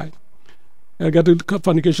little while. I'll get to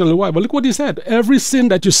fornication in a little while. But look what he said. Every sin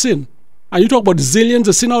that you sin, and you talk about zillions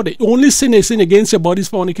of sin out there, only sin they sin against your body is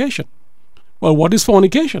fornication. Well, what is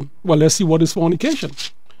fornication? Well, let's see what is fornication.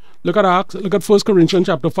 Look at 1 Corinthians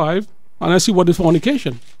chapter 5, and let's see what is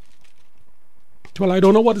fornication. Well, I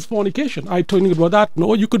don't know what is fornication. I told you about that.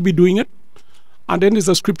 No, you could be doing it. And then there's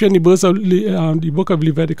a scripture in the book of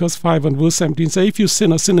Leviticus 5 and verse 17. Say, if you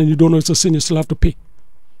sin a sin and you don't know it's a sin, you still have to pay.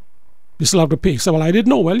 You still have to pay. So, well, I didn't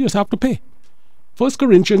know. Well, you just have to pay. 1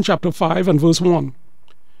 Corinthians chapter 5 and verse 1.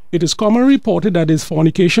 It is commonly reported that there is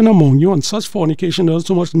fornication among you, and such fornication is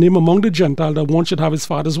so much name among the Gentiles that one should have his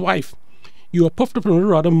father's wife. You are puffed up and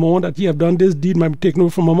rather more that ye have done this deed might be taken away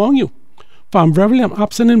from among you. For I am verily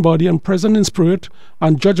absent in body and present in spirit,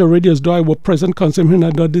 and judge already as though I were present concerning him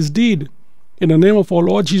that done this deed. In the name of our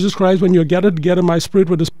Lord Jesus Christ, when you are gathered together in my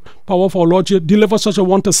spirit with the power of our Lord, you deliver such a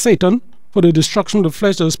one to Satan for the destruction of the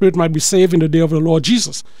flesh, that the spirit might be saved in the day of the Lord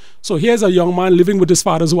Jesus. So here's a young man living with his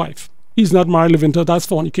father's wife. He's not married, living to, that's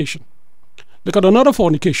fornication. Look at another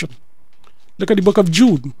fornication. Look at the book of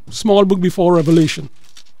Jude, small book before Revelation.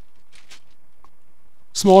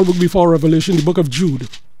 Small book before Revelation, the book of Jude.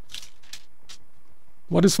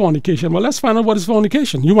 What is fornication? Well, let's find out what is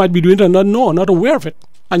fornication. You might be doing it and not know, not aware of it.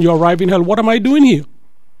 And you arrive in hell. What am I doing here?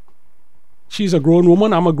 She's a grown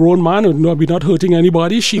woman. I'm a grown man. We're not hurting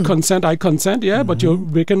anybody. She consent. I consent. Yeah, but you're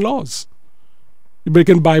breaking laws. You're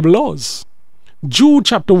breaking Bible laws. Jude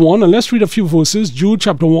chapter 1. And let's read a few verses. Jude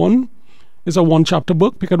chapter 1 is a one-chapter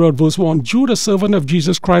book. Pick out verse 1. Jude, a servant of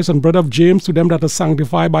Jesus Christ and brother of James, to them that are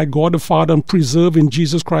sanctified by God the Father and preserved in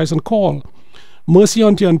Jesus Christ and called. Mercy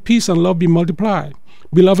unto you and peace and love be multiplied.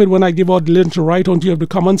 Beloved, when I give out diligence to write unto you of the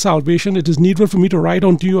common salvation, it is needful for me to write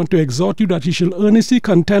unto you and to exhort you that ye shall earnestly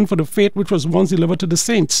contend for the faith which was once delivered to the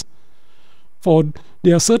saints. For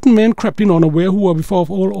there are certain men crept in unaware who were before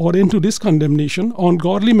of all ordained to this condemnation,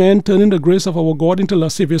 ungodly men turning the grace of our God into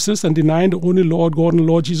lasciviousness and denying the only Lord God and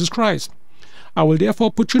Lord Jesus Christ. I will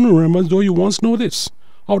therefore put you in remembrance, though you once know this,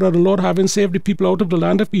 how that the Lord, having saved the people out of the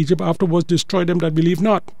land of Egypt, afterwards destroyed them that believe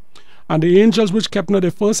not. And the angels which kept not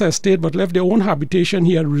their first estate, but left their own habitation,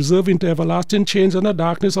 he had reserved into everlasting chains and the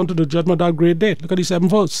darkness unto the judgment of that great day. Look at the 7th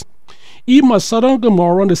verse. Even as Sodom and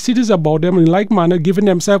Gomorrah and the cities about them, in like manner, giving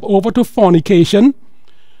themselves over to fornication,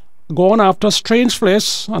 gone after strange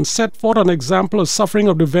flesh, and set forth an example of suffering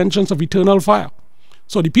of the vengeance of eternal fire.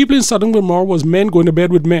 So the people in Sodom and Gomorrah was men going to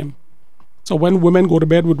bed with men. So when women go to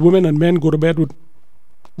bed with women and men go to bed with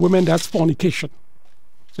women, that's fornication.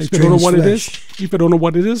 So if you don't know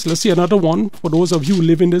what it is, let's see another one. For those of you who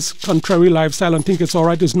live in this contrary lifestyle and think it's all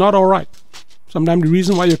right, it's not all right. Sometimes the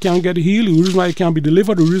reason why you can't get healed, the reason why you can't be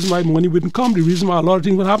delivered, the reason why money wouldn't come, the reason why a lot of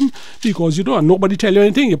things will happen, because you don't. Nobody tell you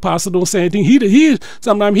anything. Your pastor don't say anything.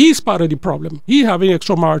 Sometimes he's part of the problem. He's having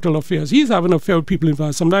extramarital affairs. He's having an affair with people in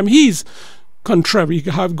France. Sometimes he's contrary. He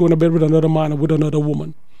have going to bed with another man or with another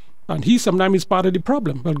woman. And sometimes he's part of the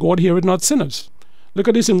problem. But God heareth not sinners. Look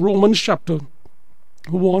at this in Romans chapter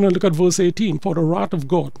 1 and look at verse 18. For the wrath of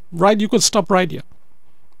God. Right, you could stop right here.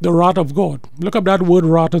 The wrath of God. Look up that word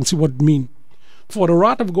wrath and see what it means. For the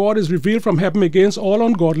wrath of God is revealed from heaven against all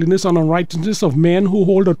ungodliness and unrighteousness of men who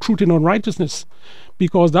hold the truth in unrighteousness.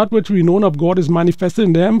 Because that which we know of God is manifested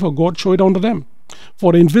in them, for God showed unto them.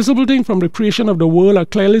 For the invisible thing from the creation of the world are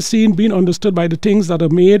clearly seen, being understood by the things that are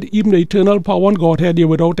made, even the eternal power and Godhead, they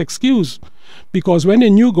without excuse. Because when they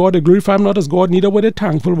knew God, they glorified him not as God, neither were they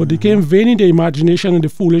thankful, but they became vain in their imagination, and the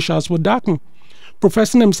foolish hearts were darkened.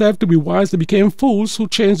 Professing themselves to be wise, they became fools, who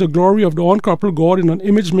changed the glory of the uncorruptible God in an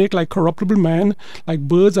image made like corruptible man, like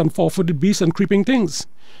birds and four-footed beasts and creeping things.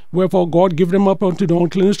 Wherefore God gave them up unto the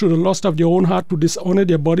uncleanness to the lust of their own heart, to dishonor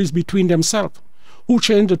their bodies between themselves. Who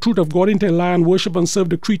changed the truth of God into a lie, and worship and serve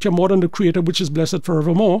the creature more than the Creator, which is blessed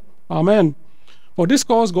forevermore. Amen. For this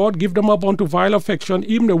cause God gave them up unto vile affection.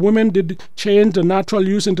 Even the women did change the natural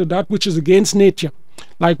use into that which is against nature.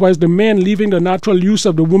 Likewise the men, leaving the natural use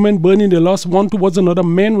of the women, burning their lust one towards another,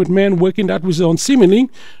 men with men working that which is unseemly,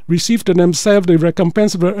 received to themselves the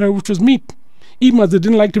recompense of the which was meet. Even as they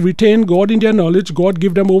didn't like to retain God in their knowledge, God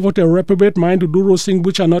gave them over to a reprobate mind to do those things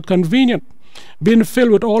which are not convenient. being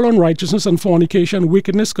filled with all unrighteousness and fornication,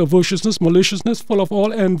 wickedness, covetousness, maliciousness, full of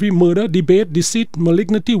all envy, murder, debate, deceit,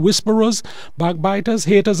 malignity, whisperers, backbiters,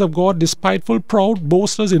 haters of God, despiteful, proud,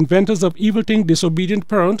 boasters, inventors of evil things, disobedient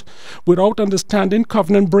parent, without understanding,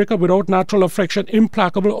 covenant breaker, without natural affection,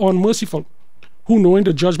 implacable, unmerciful, who knowing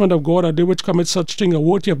the judgment of God are they which commit such things are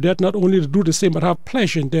worthy of death, not only to do the same, but have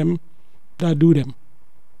pleasure in them that do them.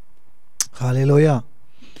 Hallelujah.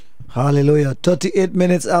 Hallelujah. 38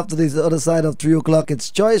 minutes after this other side of 3 o'clock. It's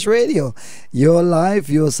Choice Radio. Your life,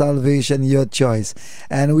 your salvation, your choice.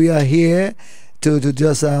 And we are here to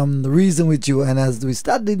just reason with you. And as we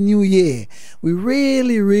start the new year, we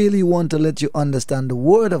really want to let you understand the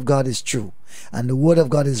Word of God is true. And the Word of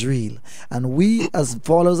God is real. And we, as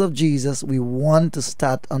followers of Jesus, we want to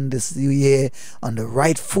start on this new year on the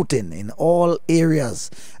right footing in all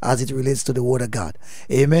areas as it relates to the Word of God.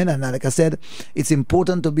 Amen. And like I said, it's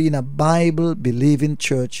important to be in a Bible-believing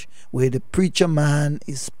church where the preacher man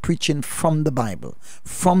is preaching from the Bible,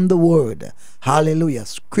 from the Word. Hallelujah.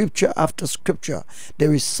 Scripture after scripture.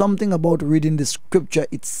 There is something about reading the scripture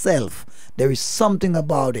itself. There is something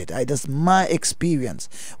about it. That's my experience.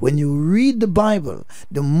 When you read the Bible,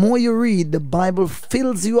 the more you read, the Bible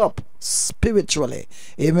fills you up spiritually.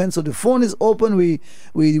 Amen. So the phone is open. We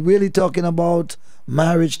really talking about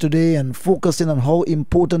marriage today and focusing on how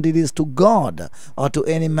important it is to God or to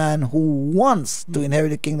any man who wants to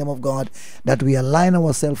inherit the kingdom of God, that we align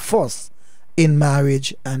ourselves first in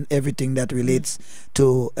marriage and everything that relates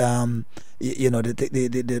to the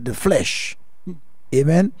flesh.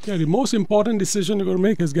 Amen. Yeah, the most important decision you're going to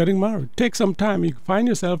make is getting married. Take some time. You find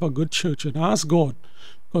yourself a good church and ask God.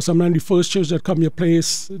 Because sometimes the first church that come your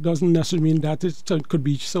place doesn't necessarily mean that it could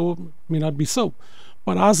be so, may not be so.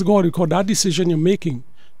 But ask God, because that decision you're making,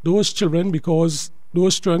 those children, because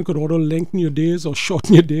those children could either lengthen your days or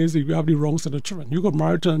shorten your days if you have the wrong set of children. You got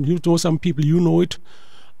married and you know some people, you know it,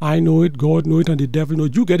 I know it, God know it, and the devil know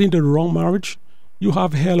it. You get into the wrong marriage, you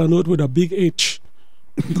have hell on earth with a big H.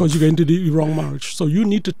 Because you get into the wrong marriage. So you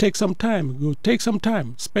need to take some time. You take some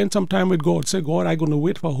time. Spend some time with God. Say, God, I'm going to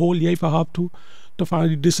wait for a whole year if I have to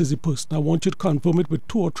find out this is the person. I want you to confirm it with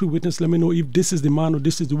 2 or 3 witnesses. Let me know if this is the man or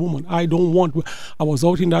this is the woman. I don't want... I was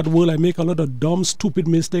out in that world. I make a lot of dumb, stupid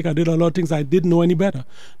mistakes. I did a lot of things I didn't know any better.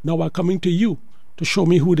 Now I'm coming to you to show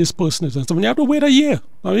me who this person is. And so when you have to wait a year,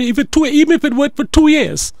 I mean, even if it wait for 2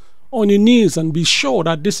 years, on your knees and be sure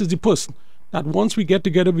that this is the person. That once we get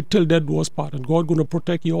together, we till death do us part. And God going to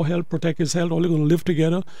protect your health, protect his health. All you're going to live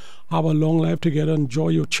together, have a long life together, enjoy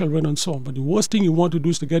your children and so on. But the worst thing you want to do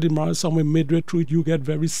is to get married somewhere midway through it, you get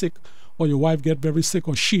very sick, or your wife get very sick,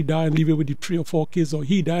 or she die and leave you with the 3 or 4 kids, or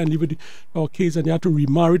he die and leave with the 4 kids, and you have to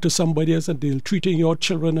remarry to somebody else, and they're treating your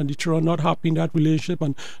children, and the children not happy in that relationship,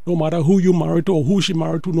 and no matter who you married to or who she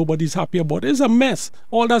married to, nobody's happy about it. It's a mess.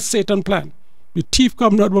 All that Satan plan. The thief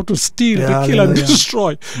come not about to steal, to kill and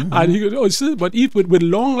destroy. And but if with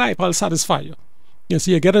long life, I'll satisfy you. Yes,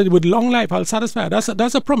 you get it with long life, I'll satisfy you.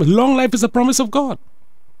 That's a promise. Long life is a promise of God.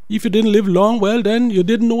 If you didn't live long, well, then you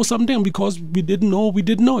didn't know something. Because we didn't know.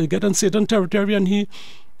 You get on Satan's territory and he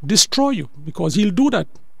destroy you. Because he'll do that.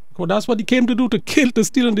 Because that's what he came to do, to kill, to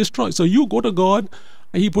steal and destroy. So you go to God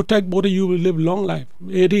and he protect both of you, will live long life.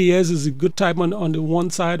 80 years is a good time on the one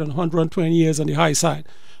side, and 120 years on the high side.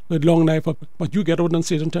 With long life, but you get out and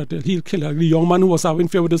Satan territory, he'll kill her. The young man who was having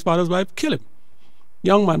fear with his father's wife, kill him.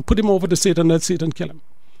 Young man, put him over to Satan, let Satan kill him.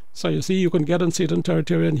 So you see, you can get on Satan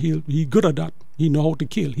territory, and he good at that. He know how to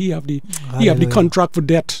kill. He have the contract for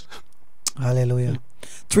death. Hallelujah.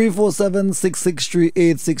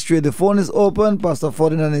 347-663-863. The phone is open. Pastor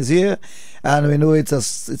Ferdinand is here, and we know it's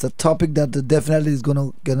a topic that definitely is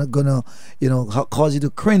gonna cause you to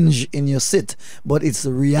cringe in your sit, but it's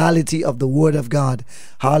the reality of the Word of God.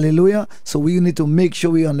 Hallelujah. So we need to make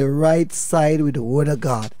sure we're on the right side with the Word of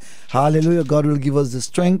God. Hallelujah. God will give us the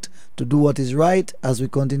strength to do what is right as we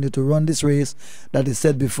continue to run this race that is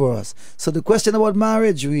set before us. So the question about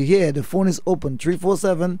marriage, we hear the phone is open.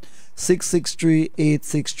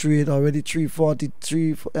 347-663-8638. Already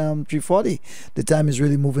 340. The time is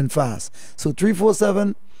really moving fast. So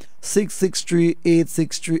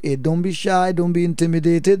 347-663-8638. Don't be shy, don't be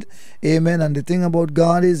intimidated. Amen. And the thing about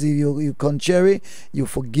God is, you cherry, your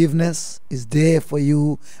forgiveness is there for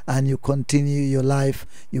you, and you continue your life,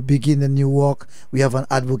 you begin a new walk. We have an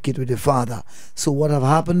advocate with the Father. So what have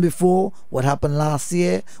happened before, what happened last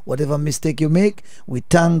year, whatever mistake you make, we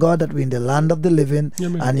thank God that we're in the land of the living.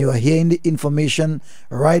 Amen. And you are hearing the information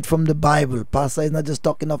right from the Bible. Pastor is not just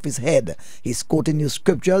talking off his head, he's quoting you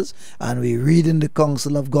scriptures, and we're reading the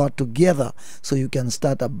counsel of God together so you can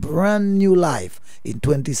start a brand new life in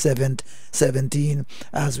 2017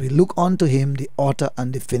 as we look unto him, the author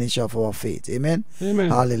and the finisher of our faith. Amen. Amen.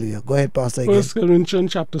 Hallelujah. Go ahead, Pastor. Again. 1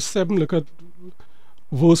 Corinthians chapter 7, look at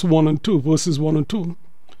verses 1 and 2.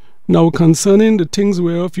 Now concerning the things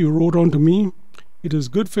whereof you wrote unto me, it is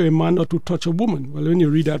good for a man not to touch a woman. Well, when you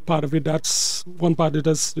read that part of it, that's one part that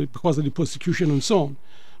is because of the persecution and so on.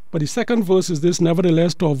 But the second verse is this: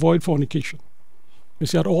 nevertheless, to avoid fornication. You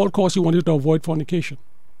see, at all costs you wanted to avoid fornication.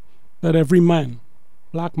 That every man,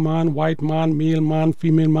 black man, white man, male man,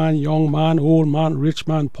 female man, young man, old man, rich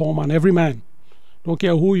man, poor man, every man, don't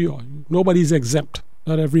care who you are, nobody's exempt.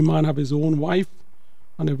 That every man have his own wife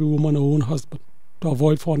and every woman her own husband, to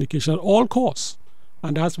avoid fornication at all costs.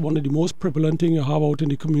 And that's one of the most prevalent things you have out in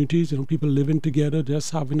the communities, people living together, just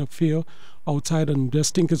having a fear outside and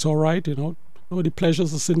just think it's all right, the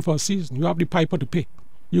pleasures of sin for a season. You have the piper to pay.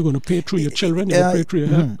 You're going to pay through your children, you're going to pay through your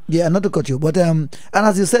health. Yeah, not to cut you, but and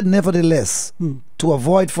as you said, nevertheless, to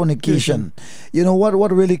avoid fornication,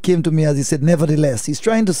 what really came to me as he said, nevertheless, he's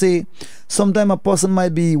trying to say sometimes a person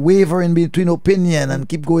might be wavering between opinion and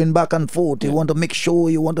keep going back and forth. You want to make sure.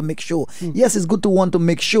 Yes, it's good to want to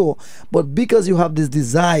make sure, but because you have this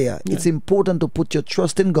desire, it's important to put your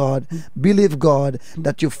trust in God, believe God,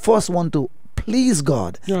 that you first want to please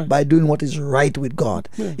God by doing what is right with God.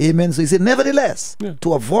 Amen. So he said, nevertheless,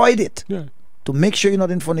 to avoid it, to make sure you're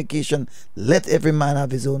not in fornication, let every man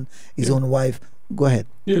have his own wife. Go ahead.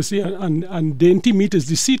 You see, and dainty meat is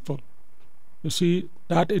deceitful. You see,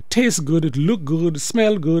 that it tastes good, it look good, it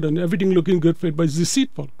smell good, and everything looking good for it, but it's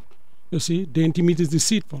deceitful. You see, dainty meat is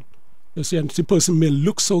deceitful. You see, and the person may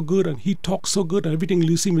look so good and he talks so good and everything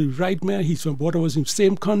seems to be right, man. He's from what was in the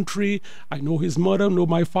same country. I know his mother, know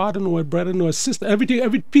my father, know my brother, know his sister. Everything,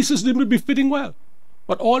 every piece of them will be fitting well.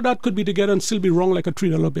 But all that could be together and still be wrong like a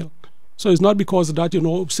 $3 bill. So it's not because of that,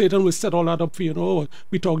 Satan will set all that up for,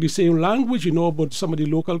 we talk the same language, but some of the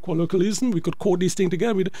local colloquialism, we could code these things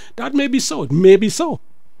together. That may be so. It may be so.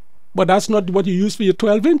 But that's not what you use for your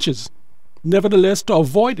 12 inches. Nevertheless, to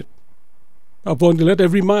avoid it. Avoid to let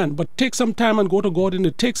every man, but take some time and go to God in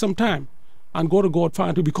it. Take some time and go to God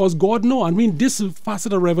finally, because God knows. I mean, this is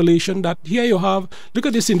facet of revelation that here you have. Look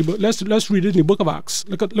at this in the book. Let's read it in the book of Acts.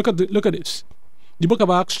 Look at this. The book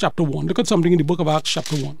of Acts chapter 1. Look at something in the book of Acts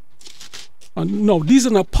chapter 1. And no, these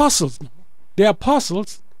are apostles. They're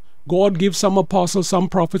apostles. God gives some apostles, some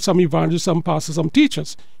prophets, some evangelists, some pastors, some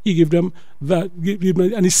teachers. He gave them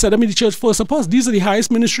and he set them in the church first apostles. These are the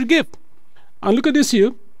highest ministry gift. And look at this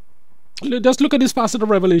here. Just look at this facet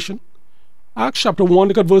of revelation. Acts chapter 1,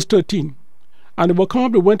 look at verse 13. And they were come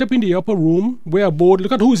up, they went up in the upper room where abode,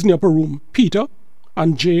 look at who's in the upper room. Peter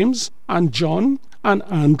and James and John and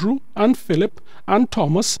Andrew and Philip and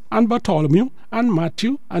Thomas and Bartholomew and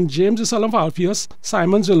Matthew and James the son of Alphaeus,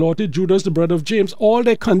 Simon Zelote, Judas the brother of James. All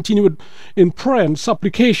they continued in prayer and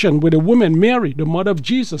supplication with the woman Mary, the mother of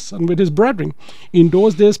Jesus, and with his brethren. In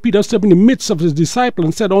those days Peter stepped in the midst of his disciples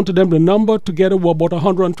and said unto them, the number together were about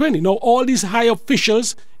 120. Now all these high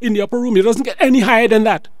officials in the upper room, it doesn't get any higher than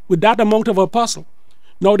that with that amount of apostle.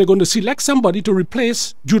 Now they're going to select somebody to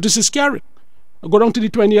replace Judas Iscariot. Go down to the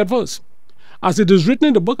 20th verse. As it is written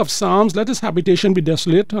in the book of Psalms, let his habitation be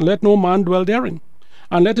desolate, and let no man dwell therein,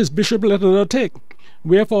 and let his bishop let another take.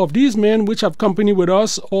 Wherefore of these men which have company with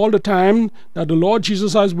us all the time that the Lord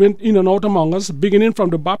Jesus has went in and out among us, beginning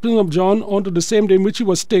from the baptism of John unto the same day in which he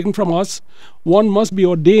was taken from us, one must be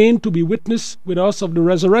ordained to be witness with us of the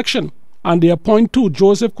resurrection. And they appoint two,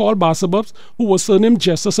 Joseph called Barsabas, who was surnamed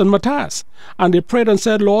Justus, and Matthias. And they prayed and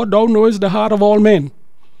said, Lord, thou knowest the heart of all men.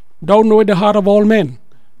 Thou knowest the heart of all men.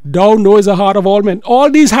 Thou knowest the heart of all men. All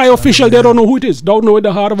these high officials, they don't know who it is. Thou knowest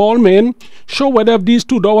the heart of all men. Show whether of these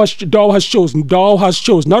two thou hast chosen. Thou hast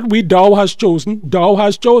chosen. Not we, thou hast chosen. Thou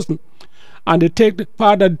hast chosen. And they take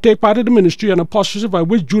part of the ministry and apostleship by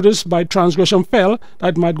which Judas by transgression fell,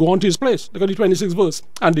 that might go on to his place. Look at the 26th verse.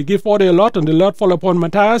 And they gave forth their lot, and the lot fell upon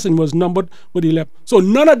Matthias, and was numbered with 11. So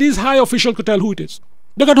none of these high officials could tell who it is.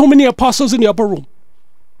 Look at how many apostles in the upper room.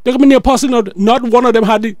 Look at how many apostles, not one of them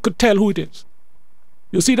could tell who it is.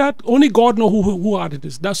 You see that? Only God knows who heart it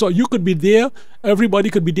is. That's why you could be there. Everybody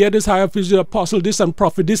could be there. This high official, apostle, this and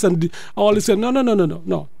prophet, this and all this.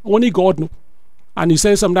 No. Only God knows. And he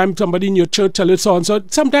says sometimes somebody in your church tell it so and so.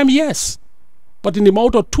 Sometimes yes. But in the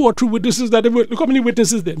mouth of 2 or 3 witnesses, look how many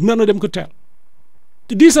witnesses there. None of them could tell.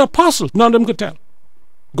 These are apostles. None of them could tell.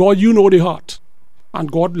 God, you know the heart.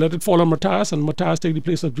 And God let it fall on Matthias, and Matthias take the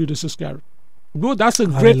place of Judas Iscariot. That's a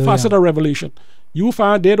great facet of revelation. You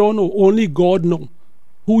find they don't know. Only God knows.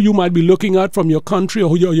 who you might be looking at from your country,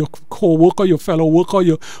 or your co-worker, your fellow worker,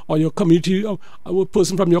 or your community, or a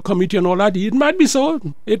person from your community and all that. It might be so.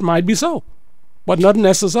 It might be so. But not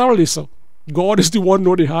necessarily so. God is the one who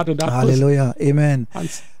knows the heart of that Hallelujah. person. Amen.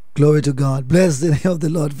 Glory to God. Bless the name of the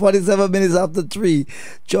Lord. 47 minutes after 3.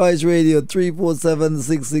 Choice Radio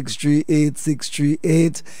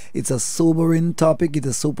 347-663-8638. It's a sobering topic. It's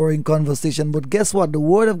a sobering conversation. But guess what? The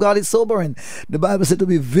Word of God is sobering. The Bible said to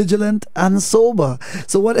be vigilant and sober.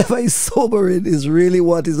 So whatever is sobering is really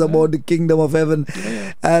what is about the kingdom of heaven.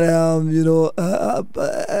 And, I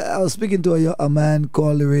was speaking to a man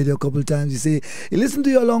called the radio a couple of times. He said, he listened to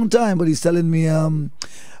you a long time, but he's telling me,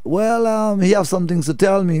 he have some things to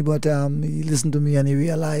tell me, but he listened to me and he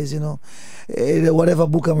realized, whatever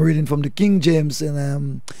book I'm reading from the King James,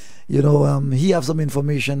 and he have some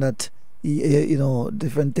information that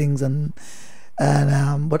different things,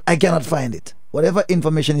 but I cannot find it. Whatever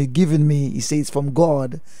information he's giving me, he says from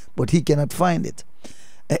God, but he cannot find it.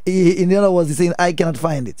 In other words, he's saying, I cannot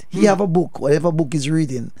find it. He have a book, whatever book he's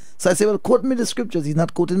reading. So I say, well, quote me the scriptures. He's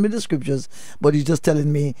not quoting me the scriptures, but he's just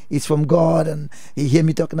telling me it's from God, and he hear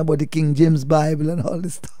me talking about the King James Bible and all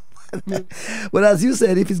this stuff. But as you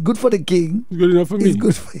said, if it's good for the king, it's good enough for me. It's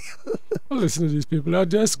good for you. Well, listen to these people. They're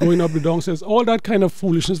just going up the downstairs. All that kind of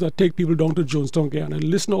foolishness that take people down to Jonestown, Guyana. And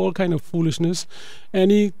listen to all kind of foolishness.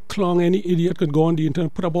 Any clown, any idiot could go on the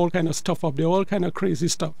internet, put up all kind of stuff up there, all kind of crazy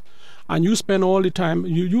stuff. And you spend all the time,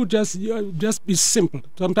 you just be simple.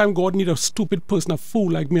 Sometimes God needs a stupid person, a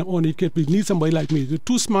fool like me, on it. He needs somebody like me. You're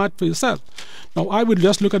too smart for yourself. Now, I would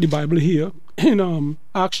just look at the Bible here in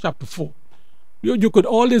Acts chapter 4. You could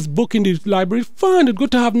all this book in the library, fine, it's good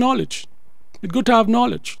to have knowledge. It's good to have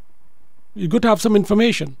knowledge. It's good to have some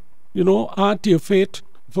information. Add to your faith,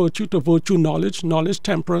 virtue to virtue, knowledge,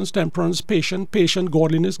 temperance, patience,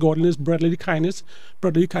 godliness, brotherly kindness,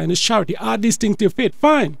 charity. Add these things to your faith,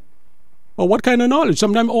 fine. But what kind of knowledge?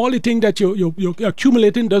 Sometimes all the things that you're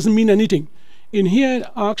accumulating doesn't mean anything. In here, in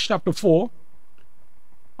Acts chapter 4,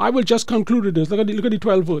 I will just conclude with this. Look at the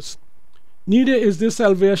 12th verse. Neither is this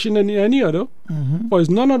salvation in any other, for is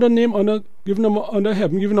none other name given under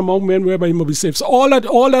heaven, given among men whereby you may be saved. So all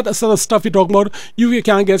that sort of stuff you're talking about, you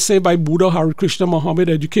can't get saved by Buddha, Hare Krishna, Muhammad,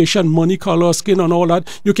 education, money, color, skin, and all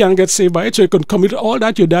that. You can't get saved by it. So you can commit all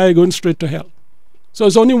that, you die, you're going straight to hell. So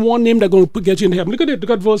it's only one name that's going to get you in heaven. Look at it. Look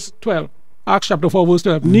at verse 12. Acts chapter 4, verse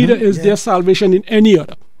 12. Neither is there salvation in any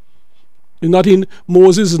other. It's not in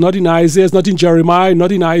Moses, it's not in Isaiah, it's not in Jeremiah,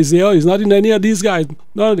 not in Isaiah, it's not in any of these guys.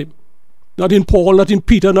 None of them. Not in Paul, not in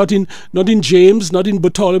Peter, not in James, not in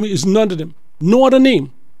Bartholomew. It's none of them. No other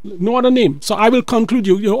name. No other name. So I will conclude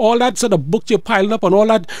all that sort of books you're piling up and all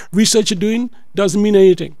that research you're doing doesn't mean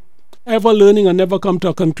anything. Ever learning and never come to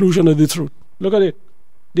a conclusion of the truth. Look at it.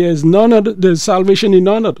 There's salvation in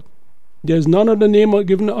none other. There's none other name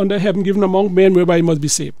given under heaven, given among men whereby you must be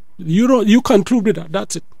saved. You conclude with that.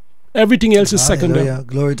 That's it. Everything else is secondary.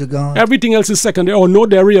 Glory to God. Everything else is secondary or no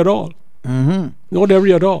dairy at all. No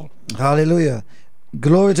dairy at all. Hallelujah.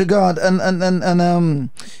 Glory to God. And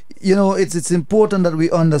it's important that we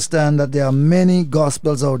understand that there are many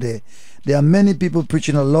gospels out there. There are many people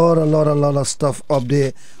preaching a lot of stuff out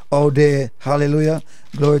there. Hallelujah.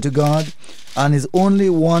 Glory to God. And it's only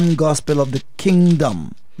one gospel of the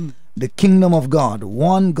kingdom. The kingdom of God.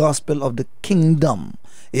 One gospel of the kingdom.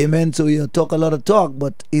 Amen. So you talk a lot of talk,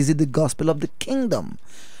 but is it the gospel of the kingdom?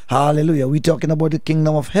 Hallelujah. We're talking about the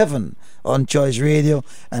kingdom of heaven on Choice Radio,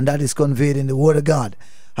 and that is conveyed in the Word of God.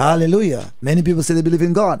 Hallelujah. Many people say they believe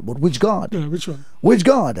in God, but which God? Yeah, which one? Which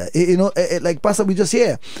God? Like Pastor, we just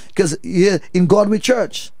hear, because in God we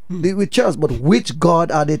church. With church, but which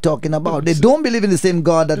God are they talking about? They don't believe in the same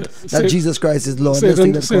God that Jesus Christ is Lord.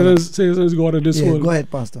 Satan is God in this world. Go ahead,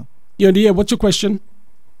 Pastor. Yeah, what's your question?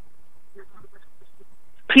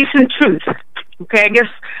 Peace and truth. Okay, I guess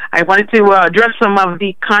I wanted to address some of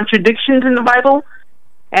the contradictions in the Bible,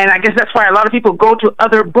 and I guess that's why a lot of people go to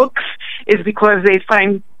other books, is because they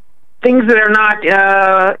find things that are not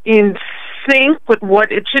in sync with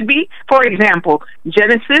what it should be. For example,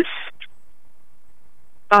 Genesis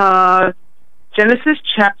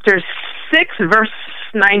chapter 6, verse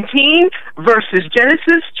 19, versus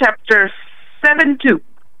Genesis chapter 7:2.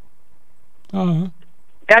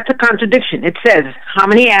 That's a contradiction. It says, how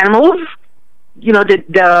many animals,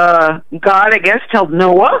 did God, I guess, tell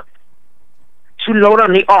Noah to load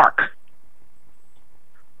on the ark?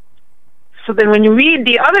 So then when you read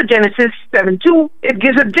the other Genesis 7:2, it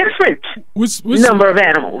gives a different number of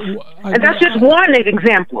animals. And that's just one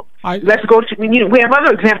example. Let's go to, we have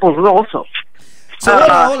other examples also. So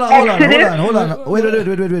hold on. Wait.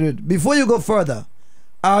 Before you go further,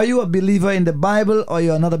 are you a believer in the Bible or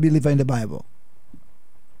you're not a believer in the Bible?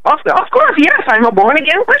 Of course, yes, I'm a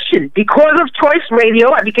born-again Christian. Because of Choice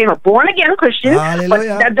Radio, I became a born-again Christian. Hallelujah.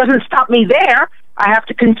 But that doesn't stop me there. I have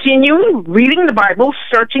to continue reading the Bible,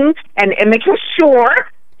 searching, and making sure,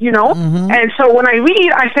 you know. And so when I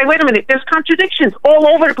read, I say, wait a minute, there's contradictions all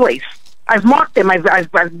over the place. I've marked them.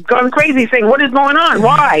 I've gone crazy saying, what is going on?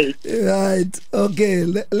 Why? Right. Okay.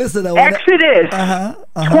 Listen. Exodus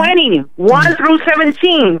 20, 1 through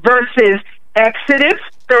 17 versus Exodus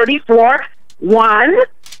 34, 1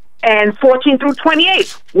 and 14 through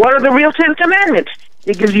 28. What are the real 10 commandments?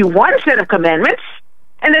 It gives you one set of commandments,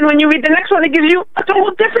 and then when you read the next one, it gives you a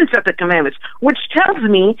total different set of commandments, which tells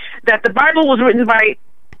me that the Bible was written by,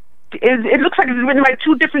 it looks like it's written by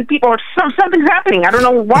two different people, or something's happening. I don't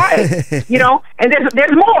know why, you know. And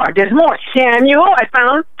there's more. There's more. Samuel, I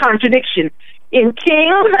found contradiction. In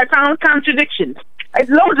Kings, I found contradictions.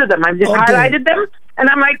 Loads of them. I've just highlighted them. And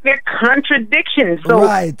I'm like, they're contradictions. So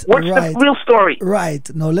what's the real story? Right.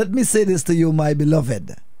 Now, let me say this to you, my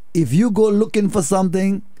beloved. If you go looking for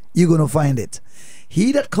something, you're going to find it.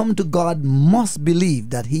 He that come to God must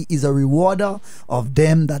believe that he is a rewarder of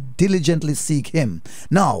them that diligently seek him.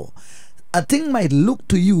 Now, a thing might look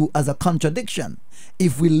to you as a contradiction.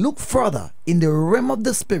 If we look further in the realm of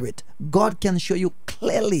the spirit, God can show you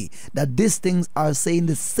clearly that these things are saying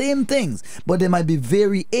the same things, but there might be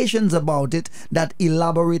variations about it that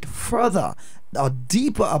elaborate further or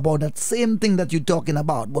deeper about that same thing that you're talking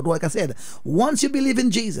about. But like I said, once you believe in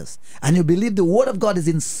Jesus and you believe the word of God is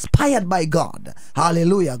inspired by God,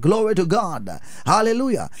 hallelujah, glory to God,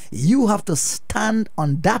 hallelujah, you have to stand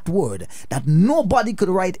on that word, that nobody could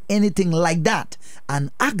write anything like that,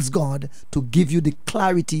 and ask God to give you the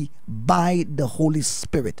clarity by the Holy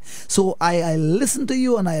Spirit. So I listen to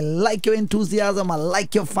you, and I like your enthusiasm, I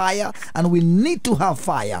like your fire, and we need to have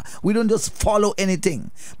fire. We don't just follow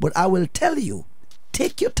anything. But I will tell you,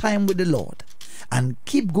 take your time with the Lord and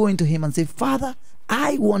keep going to him and say, Father,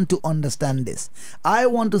 I want to understand this. I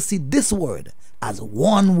want to see this word as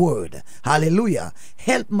one word. Hallelujah.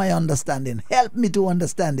 Help my understanding. Help me to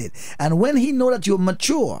understand it. And when he know that you're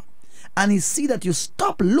mature, and he see that you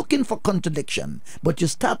stop looking for contradiction, but you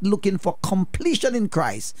start looking for completion in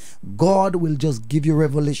Christ, God will just give you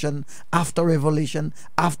revelation after revelation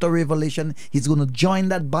after revelation. He's going to join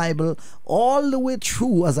that Bible all the way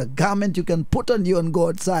through as a garment you can put on you and go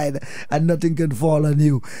outside, and nothing can fall on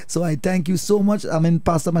you. So I thank you so much. I mean,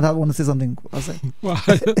 Pastor might want to say something. Well,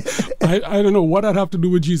 I don't know what I'd have to do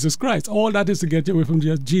with Jesus Christ. All that is to get you away from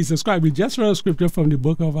Jesus Christ. We just read a scripture from the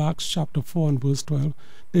book of Acts chapter 4 and verse 12.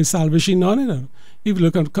 There's salvation none in it. If you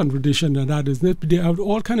look at contradiction and that, isn't it? They have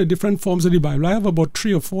all kind of different forms of the Bible. I have about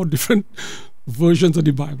 3 or 4 different versions of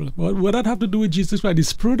the Bible. But what that have to do with Jesus Christ? The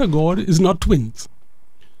Spirit of God is not twins.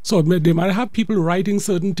 So they might have people writing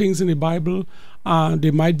certain things in the Bible.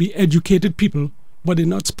 They might be educated people, but they're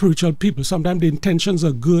not spiritual people. Sometimes the intentions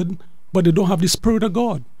are good, but they don't have the Spirit of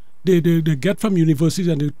God. They get from universities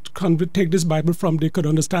and they take this Bible from, they could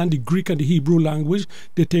understand the Greek and the Hebrew language.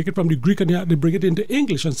 They take it from the Greek and they bring it into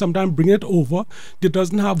English, and sometimes bring it over. It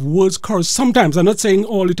doesn't have words, sometimes, I'm not saying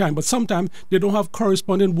all the time, but sometimes they don't have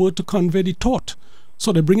corresponding word to convey the thought.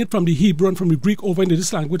 So they bring it from the Hebrew and from the Greek over into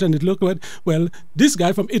this language, and they look at, well, this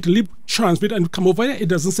guy from Italy translate and come over here, it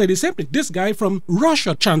doesn't say the same thing. This guy from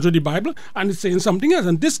Russia translate the Bible and it's saying something else.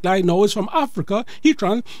 And this guy now is from Africa.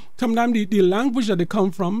 Sometimes the language that they come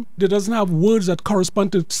from, they doesn't have words that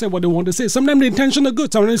correspond to say what they want to say. Sometimes the intention are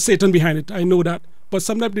good. Sometimes Satan behind it. I know that. But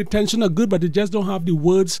sometimes the intention are good, but they just don't have the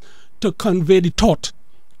words to convey the thought.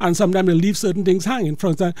 And sometimes they leave certain things hanging. For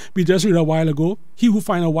instance, we just read a while ago, he who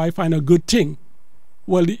find a wife find a good thing.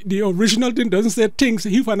 Well, the original thing doesn't say things,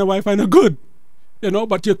 he find a wife find a good. You know,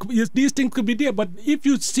 but these things could be there. But if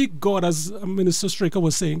you seek God, as Minister Straker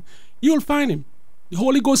was saying, you'll find him. The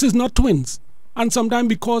Holy Ghost is not twins. And sometimes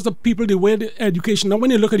because of people, the way the education, now when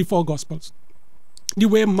you look at the 4 Gospels, the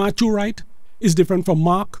way Matthew write is different from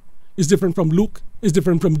Mark, is different from Luke, is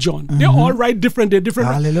different from John. They all write different, they're different.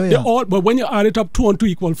 Hallelujah. But when you add it up, 2 and 2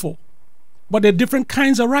 equal 4. But they're different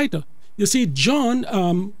kinds of writer. You see,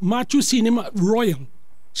 John, Matthew seen him royal,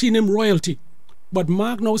 seen him royalty. But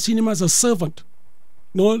Mark now seen him as a servant.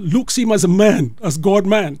 No, Luke seen him as a man, as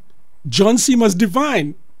God-man. John seen him as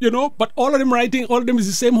divine, you know. But all of them writing, all of them is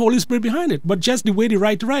the same Holy Spirit behind it. But just the way they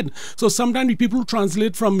write. So sometimes the people who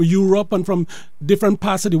translate from Europe and from different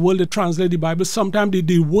parts of the world, they translate the Bible. Sometimes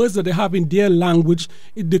the words that they have in their language,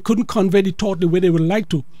 they couldn't convey the thought the way they would like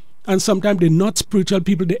to. And sometimes they're not spiritual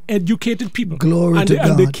people, they're educated people. Glory to God.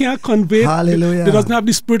 And they can't convey. Hallelujah. They doesn't have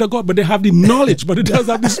the Spirit of God, but they have the knowledge, but it does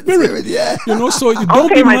have the Spirit. Yeah. You know, so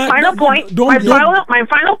don't okay, be my mad. final point. My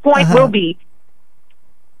final point will be.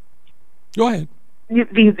 Go ahead.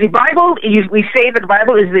 the Bible, we say that the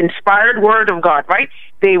Bible is the inspired word of God, right?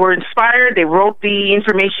 They were inspired, they wrote the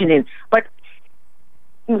information in. But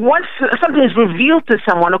once something is revealed to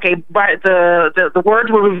someone, okay, by the words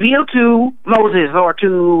were revealed to Moses or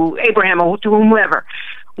to Abraham or to whomever.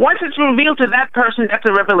 Once it's revealed to that person, that's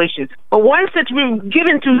a revelation. But once it's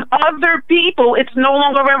given to other people, it's no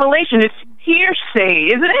longer revelation. It's hearsay,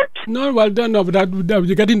 isn't it? No, well done. No, but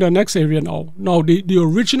you get into the next area now. Now, the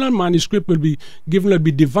original manuscript will be given, will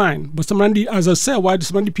be divine. But sometimes, as I said, why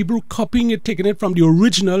so many people copying it, taking it from the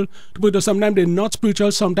original, because sometimes they're not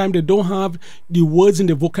spiritual, sometimes they don't have the words in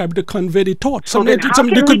the vocabulary to convey the thought. Sometimes, so then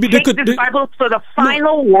how can we take this Bible for the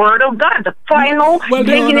final word of God? The final, wait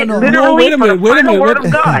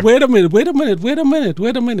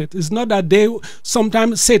a minute. It's not that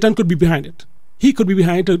sometimes Satan could be behind it. He could be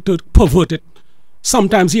behind to pervert it.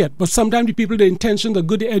 Sometimes yet. But sometimes the people, the intentions are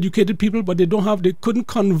good, they're educated people, but they couldn't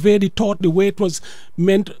convey the thought the way it was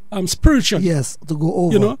meant spiritually. Yes, to go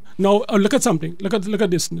over. You know? Now, look at something. Look at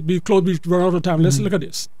this. We run out of time. Let's look at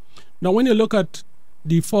this. Now, when you look at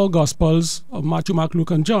the 4 Gospels of Matthew, Mark,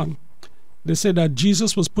 Luke, and John, they say that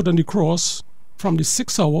Jesus was put on the cross from the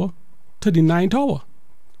 6th hour to the 9th hour.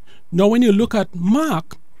 Now, when you look at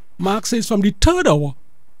Mark says from the 3rd hour.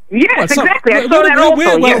 Yes, exactly. I saw that also.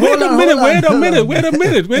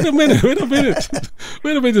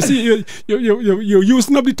 Wait a minute. See, you're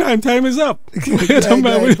using up the time. Time is up. Wait a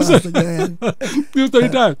minute. Use the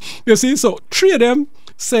time. You see, so 3 of them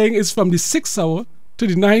saying it's from the 6th hour to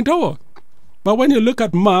the 9th hour. But when you look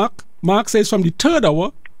at Mark says from the 3rd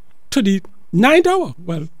hour to the 9th hour.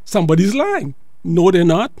 Well, somebody's lying. No, they're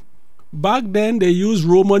not. Back then, they used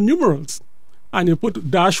Roman numerals. And you put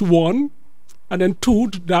 -1, and then 2,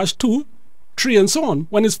 -2, 3, and so on.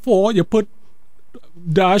 When it's 4, you put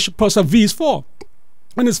dash plus a V is 4.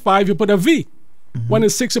 When it's 5, you put a V. When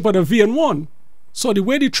it's 6, you put a V and 1. So the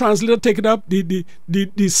way the translator take it up, the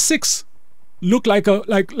 6 look like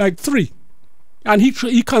 3. And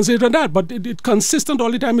he considered that, but it consistent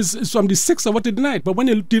all the time is from the 6th hour to the 9th. But when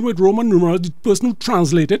you deal with Roman numerals, the person who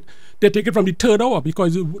translate it, they take it from the 3rd hour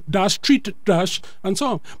because dash 3 dash and so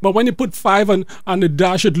on. But when you put 5 and the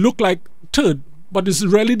dash, it look like 3rd, but it's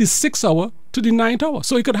really the 6th hour to the 9th hour.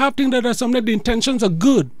 So you could have things that are sometimes the intentions are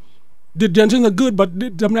good. The intentions are good, but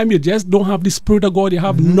sometimes you just don't have the Spirit of God. You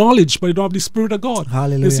have knowledge, but you don't have the Spirit of God.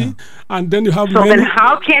 Hallelujah. You see? And then you have so then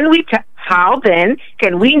how then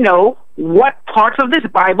can we know what parts of this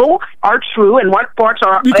Bible are true and what parts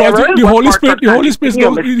are because errors? The Holy Spirit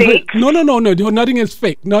no, nothing is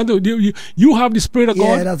fake. No, you have the Spirit of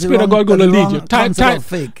God. That's Spirit of God going to lead you.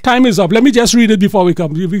 Time is up. Let me just read it before we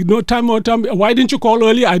come. No time. Why didn't you call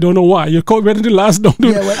earlier? I don't know why. You called right in the last.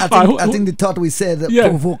 I think the thought we said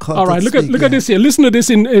provoke her. All right, look at this here. Listen to this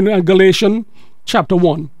in Galatians chapter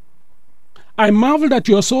 1. I marvel that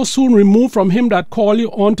you are so soon removed from him that call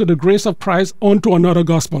you unto the grace of Christ unto another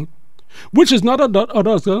gospel, which is not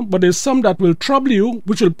other, but is some that will trouble you,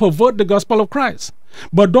 which will pervert the gospel of Christ.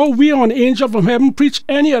 But though we or an angel from heaven preach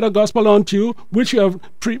any other gospel unto you, which you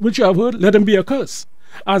have heard, let him be accursed.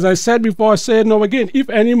 As I said before, I say it now again, if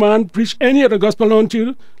any man preach any other gospel unto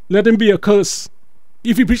you, let him be accursed.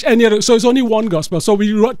 If you preach any other, so it's only one gospel. So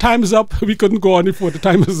time is up. We couldn't go on before the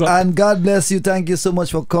time is up. And God bless you. Thank you so much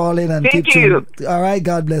for calling. And Thank you. All right.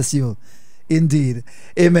 God bless you. Indeed.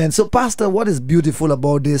 Amen. So, Pastor, what is beautiful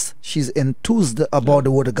about this? She's enthused about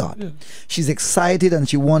the Word of God. Yeah. She's excited and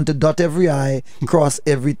she wants to dot every I, cross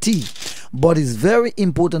every T. But it's very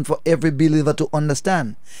important for every believer to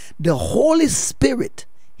understand the Holy Spirit.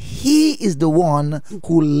 He is the one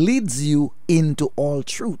who leads you into all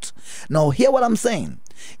truth. Now, hear what I'm saying.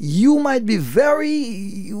 You might be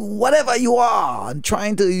very, whatever you are, and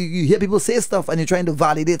you hear people say stuff and you're trying to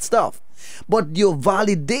validate stuff. But your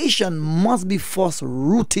validation must be first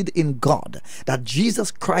rooted in God, that Jesus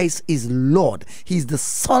Christ is Lord. He's the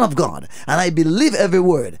Son of God. And I believe every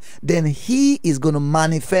word. Then He is going to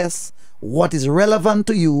manifest what is relevant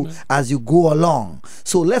to you as you go along.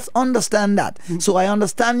 So let's understand that. So I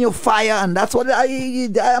understand your fire, and that's what I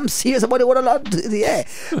am serious about it. What a lot, yeah.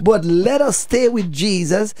 But let us stay with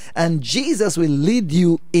Jesus, and Jesus will lead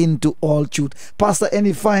you into all truth. Pastor,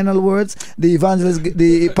 any final words? The evangelist,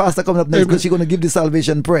 the pastor comes up next because she's going to give the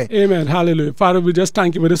salvation prayer. Amen. Hallelujah. Father, we just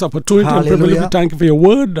thank you for this opportunity and privilege. We thank you for your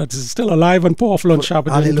word that is still alive and powerful and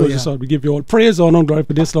sharper than any sword. We give you all praise, honor, and glory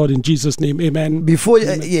for this, Lord, in Jesus' name. Amen. Before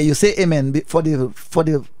you say amen. For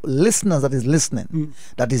the listeners that is listening,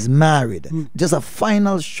 that is married, just a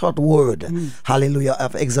final short word, hallelujah,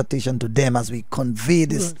 of exhortation to them as we convey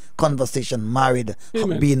this conversation,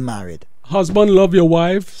 being married. Husband, love your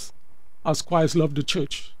wives as Christ loved the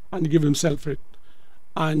church and give himself for it.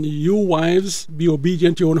 And you wives, be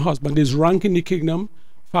obedient to your own husband. There's rank in the kingdom: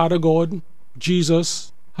 Father God,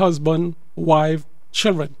 Jesus, husband, wife,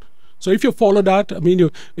 children. So if you follow that, I mean, you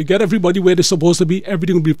get everybody where they're supposed to be,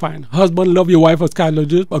 everything will be fine. Husband, love your wife as Christ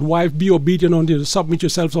loved you, but wife, be obedient unto you, submit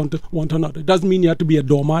yourselves unto one another. It doesn't mean you have to be a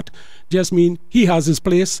doormat. Just mean he has his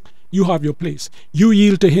place, you have your place. You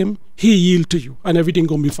yield to him, he yield to you, and everything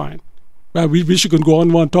going to be fine. Well, we wish you could go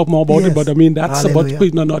on and talk more about it, but I mean, that's Hallelujah. about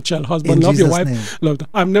it in a nutshell. Husband, In love your Jesus' wife. name. Love them.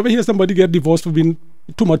 I've never heard somebody get divorced for being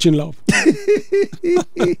too much in love. That's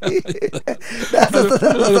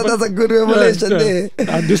a good revelation there.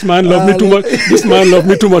 And this man loved me too much. This man loved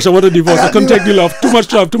me too much. I want a divorce. I couldn't take the love. Too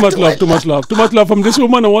much love, too much love, too much love. Too much love from this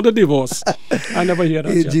woman. I want a divorce. I never hear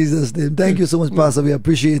that. In Jesus' name. Thank you so much, Pastor. We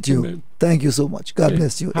appreciate you. Amen. Thank you so much. God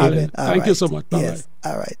bless you. Hallelujah. Amen. All Thank you right. so much. Bye-bye. Yes.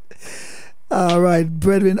 All right. All right,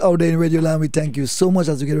 brethren out there in Radio Land, we thank you so much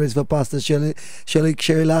as we get ready for Pastor Sherry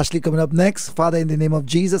Lashley coming up next. Father, in the name of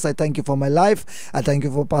Jesus, I thank you for my life. I thank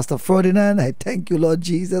you for Pastor Ferdinand. I thank you, Lord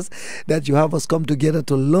Jesus, that you have us come together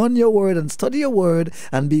to learn your word and study your word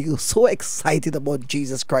and be so excited about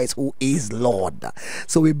Jesus Christ, who is Lord.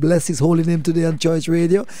 So we bless his holy name today on Choice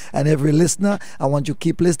Radio. And every listener, I want you to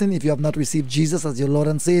keep listening. If you have not received Jesus as your Lord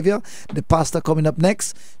and Savior, the pastor coming up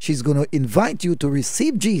next, she's going to invite you to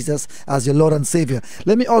receive Jesus as your Lord and Savior.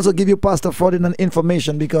 Let me also give you Pastor Ferdinand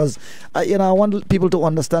information, because I want people to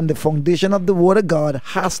understand the foundation of the Word of God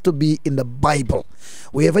has to be in the Bible.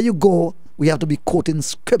 Wherever you go, we have to be quoting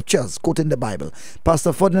scriptures, quoting the Bible.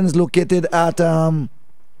 Pastor Ferdinand is located at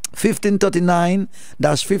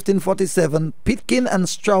 1539-1547 Pitkin and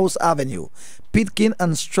Strauss Avenue. Pitkin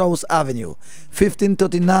and Strauss Avenue,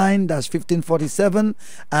 1539-1547,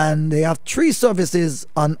 and they have 3 services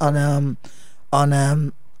on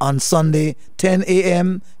Sunday, 10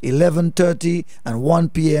 a.m., 11:30, and 1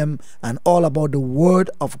 p.m., and all about the Word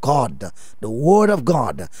of God. The Word of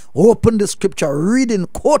God. Open the scripture, reading,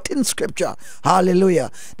 quoting scripture. Hallelujah.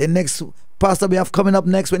 The next pastor we have coming up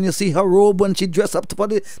next, when you see her robe when she dressed up to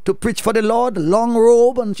preach for the Lord, long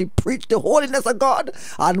robe, and she preached the holiness of God,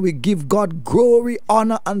 and we give God glory,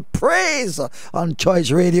 honor, and praise on Choice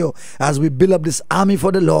Radio as we build up this army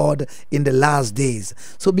for the Lord in the last days.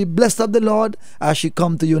 So be blessed of the Lord as she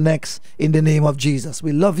come to you next in the name of Jesus.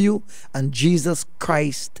 We love you, and Jesus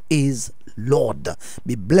Christ is Lord.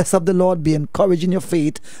 Be blessed of the Lord. Be encouraged in your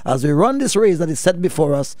faith as we run this race that is set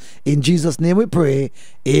before us. In Jesus' name we pray.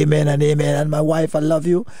 Amen and amen. And my wife, I love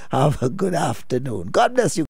you. Have a good afternoon. God bless you.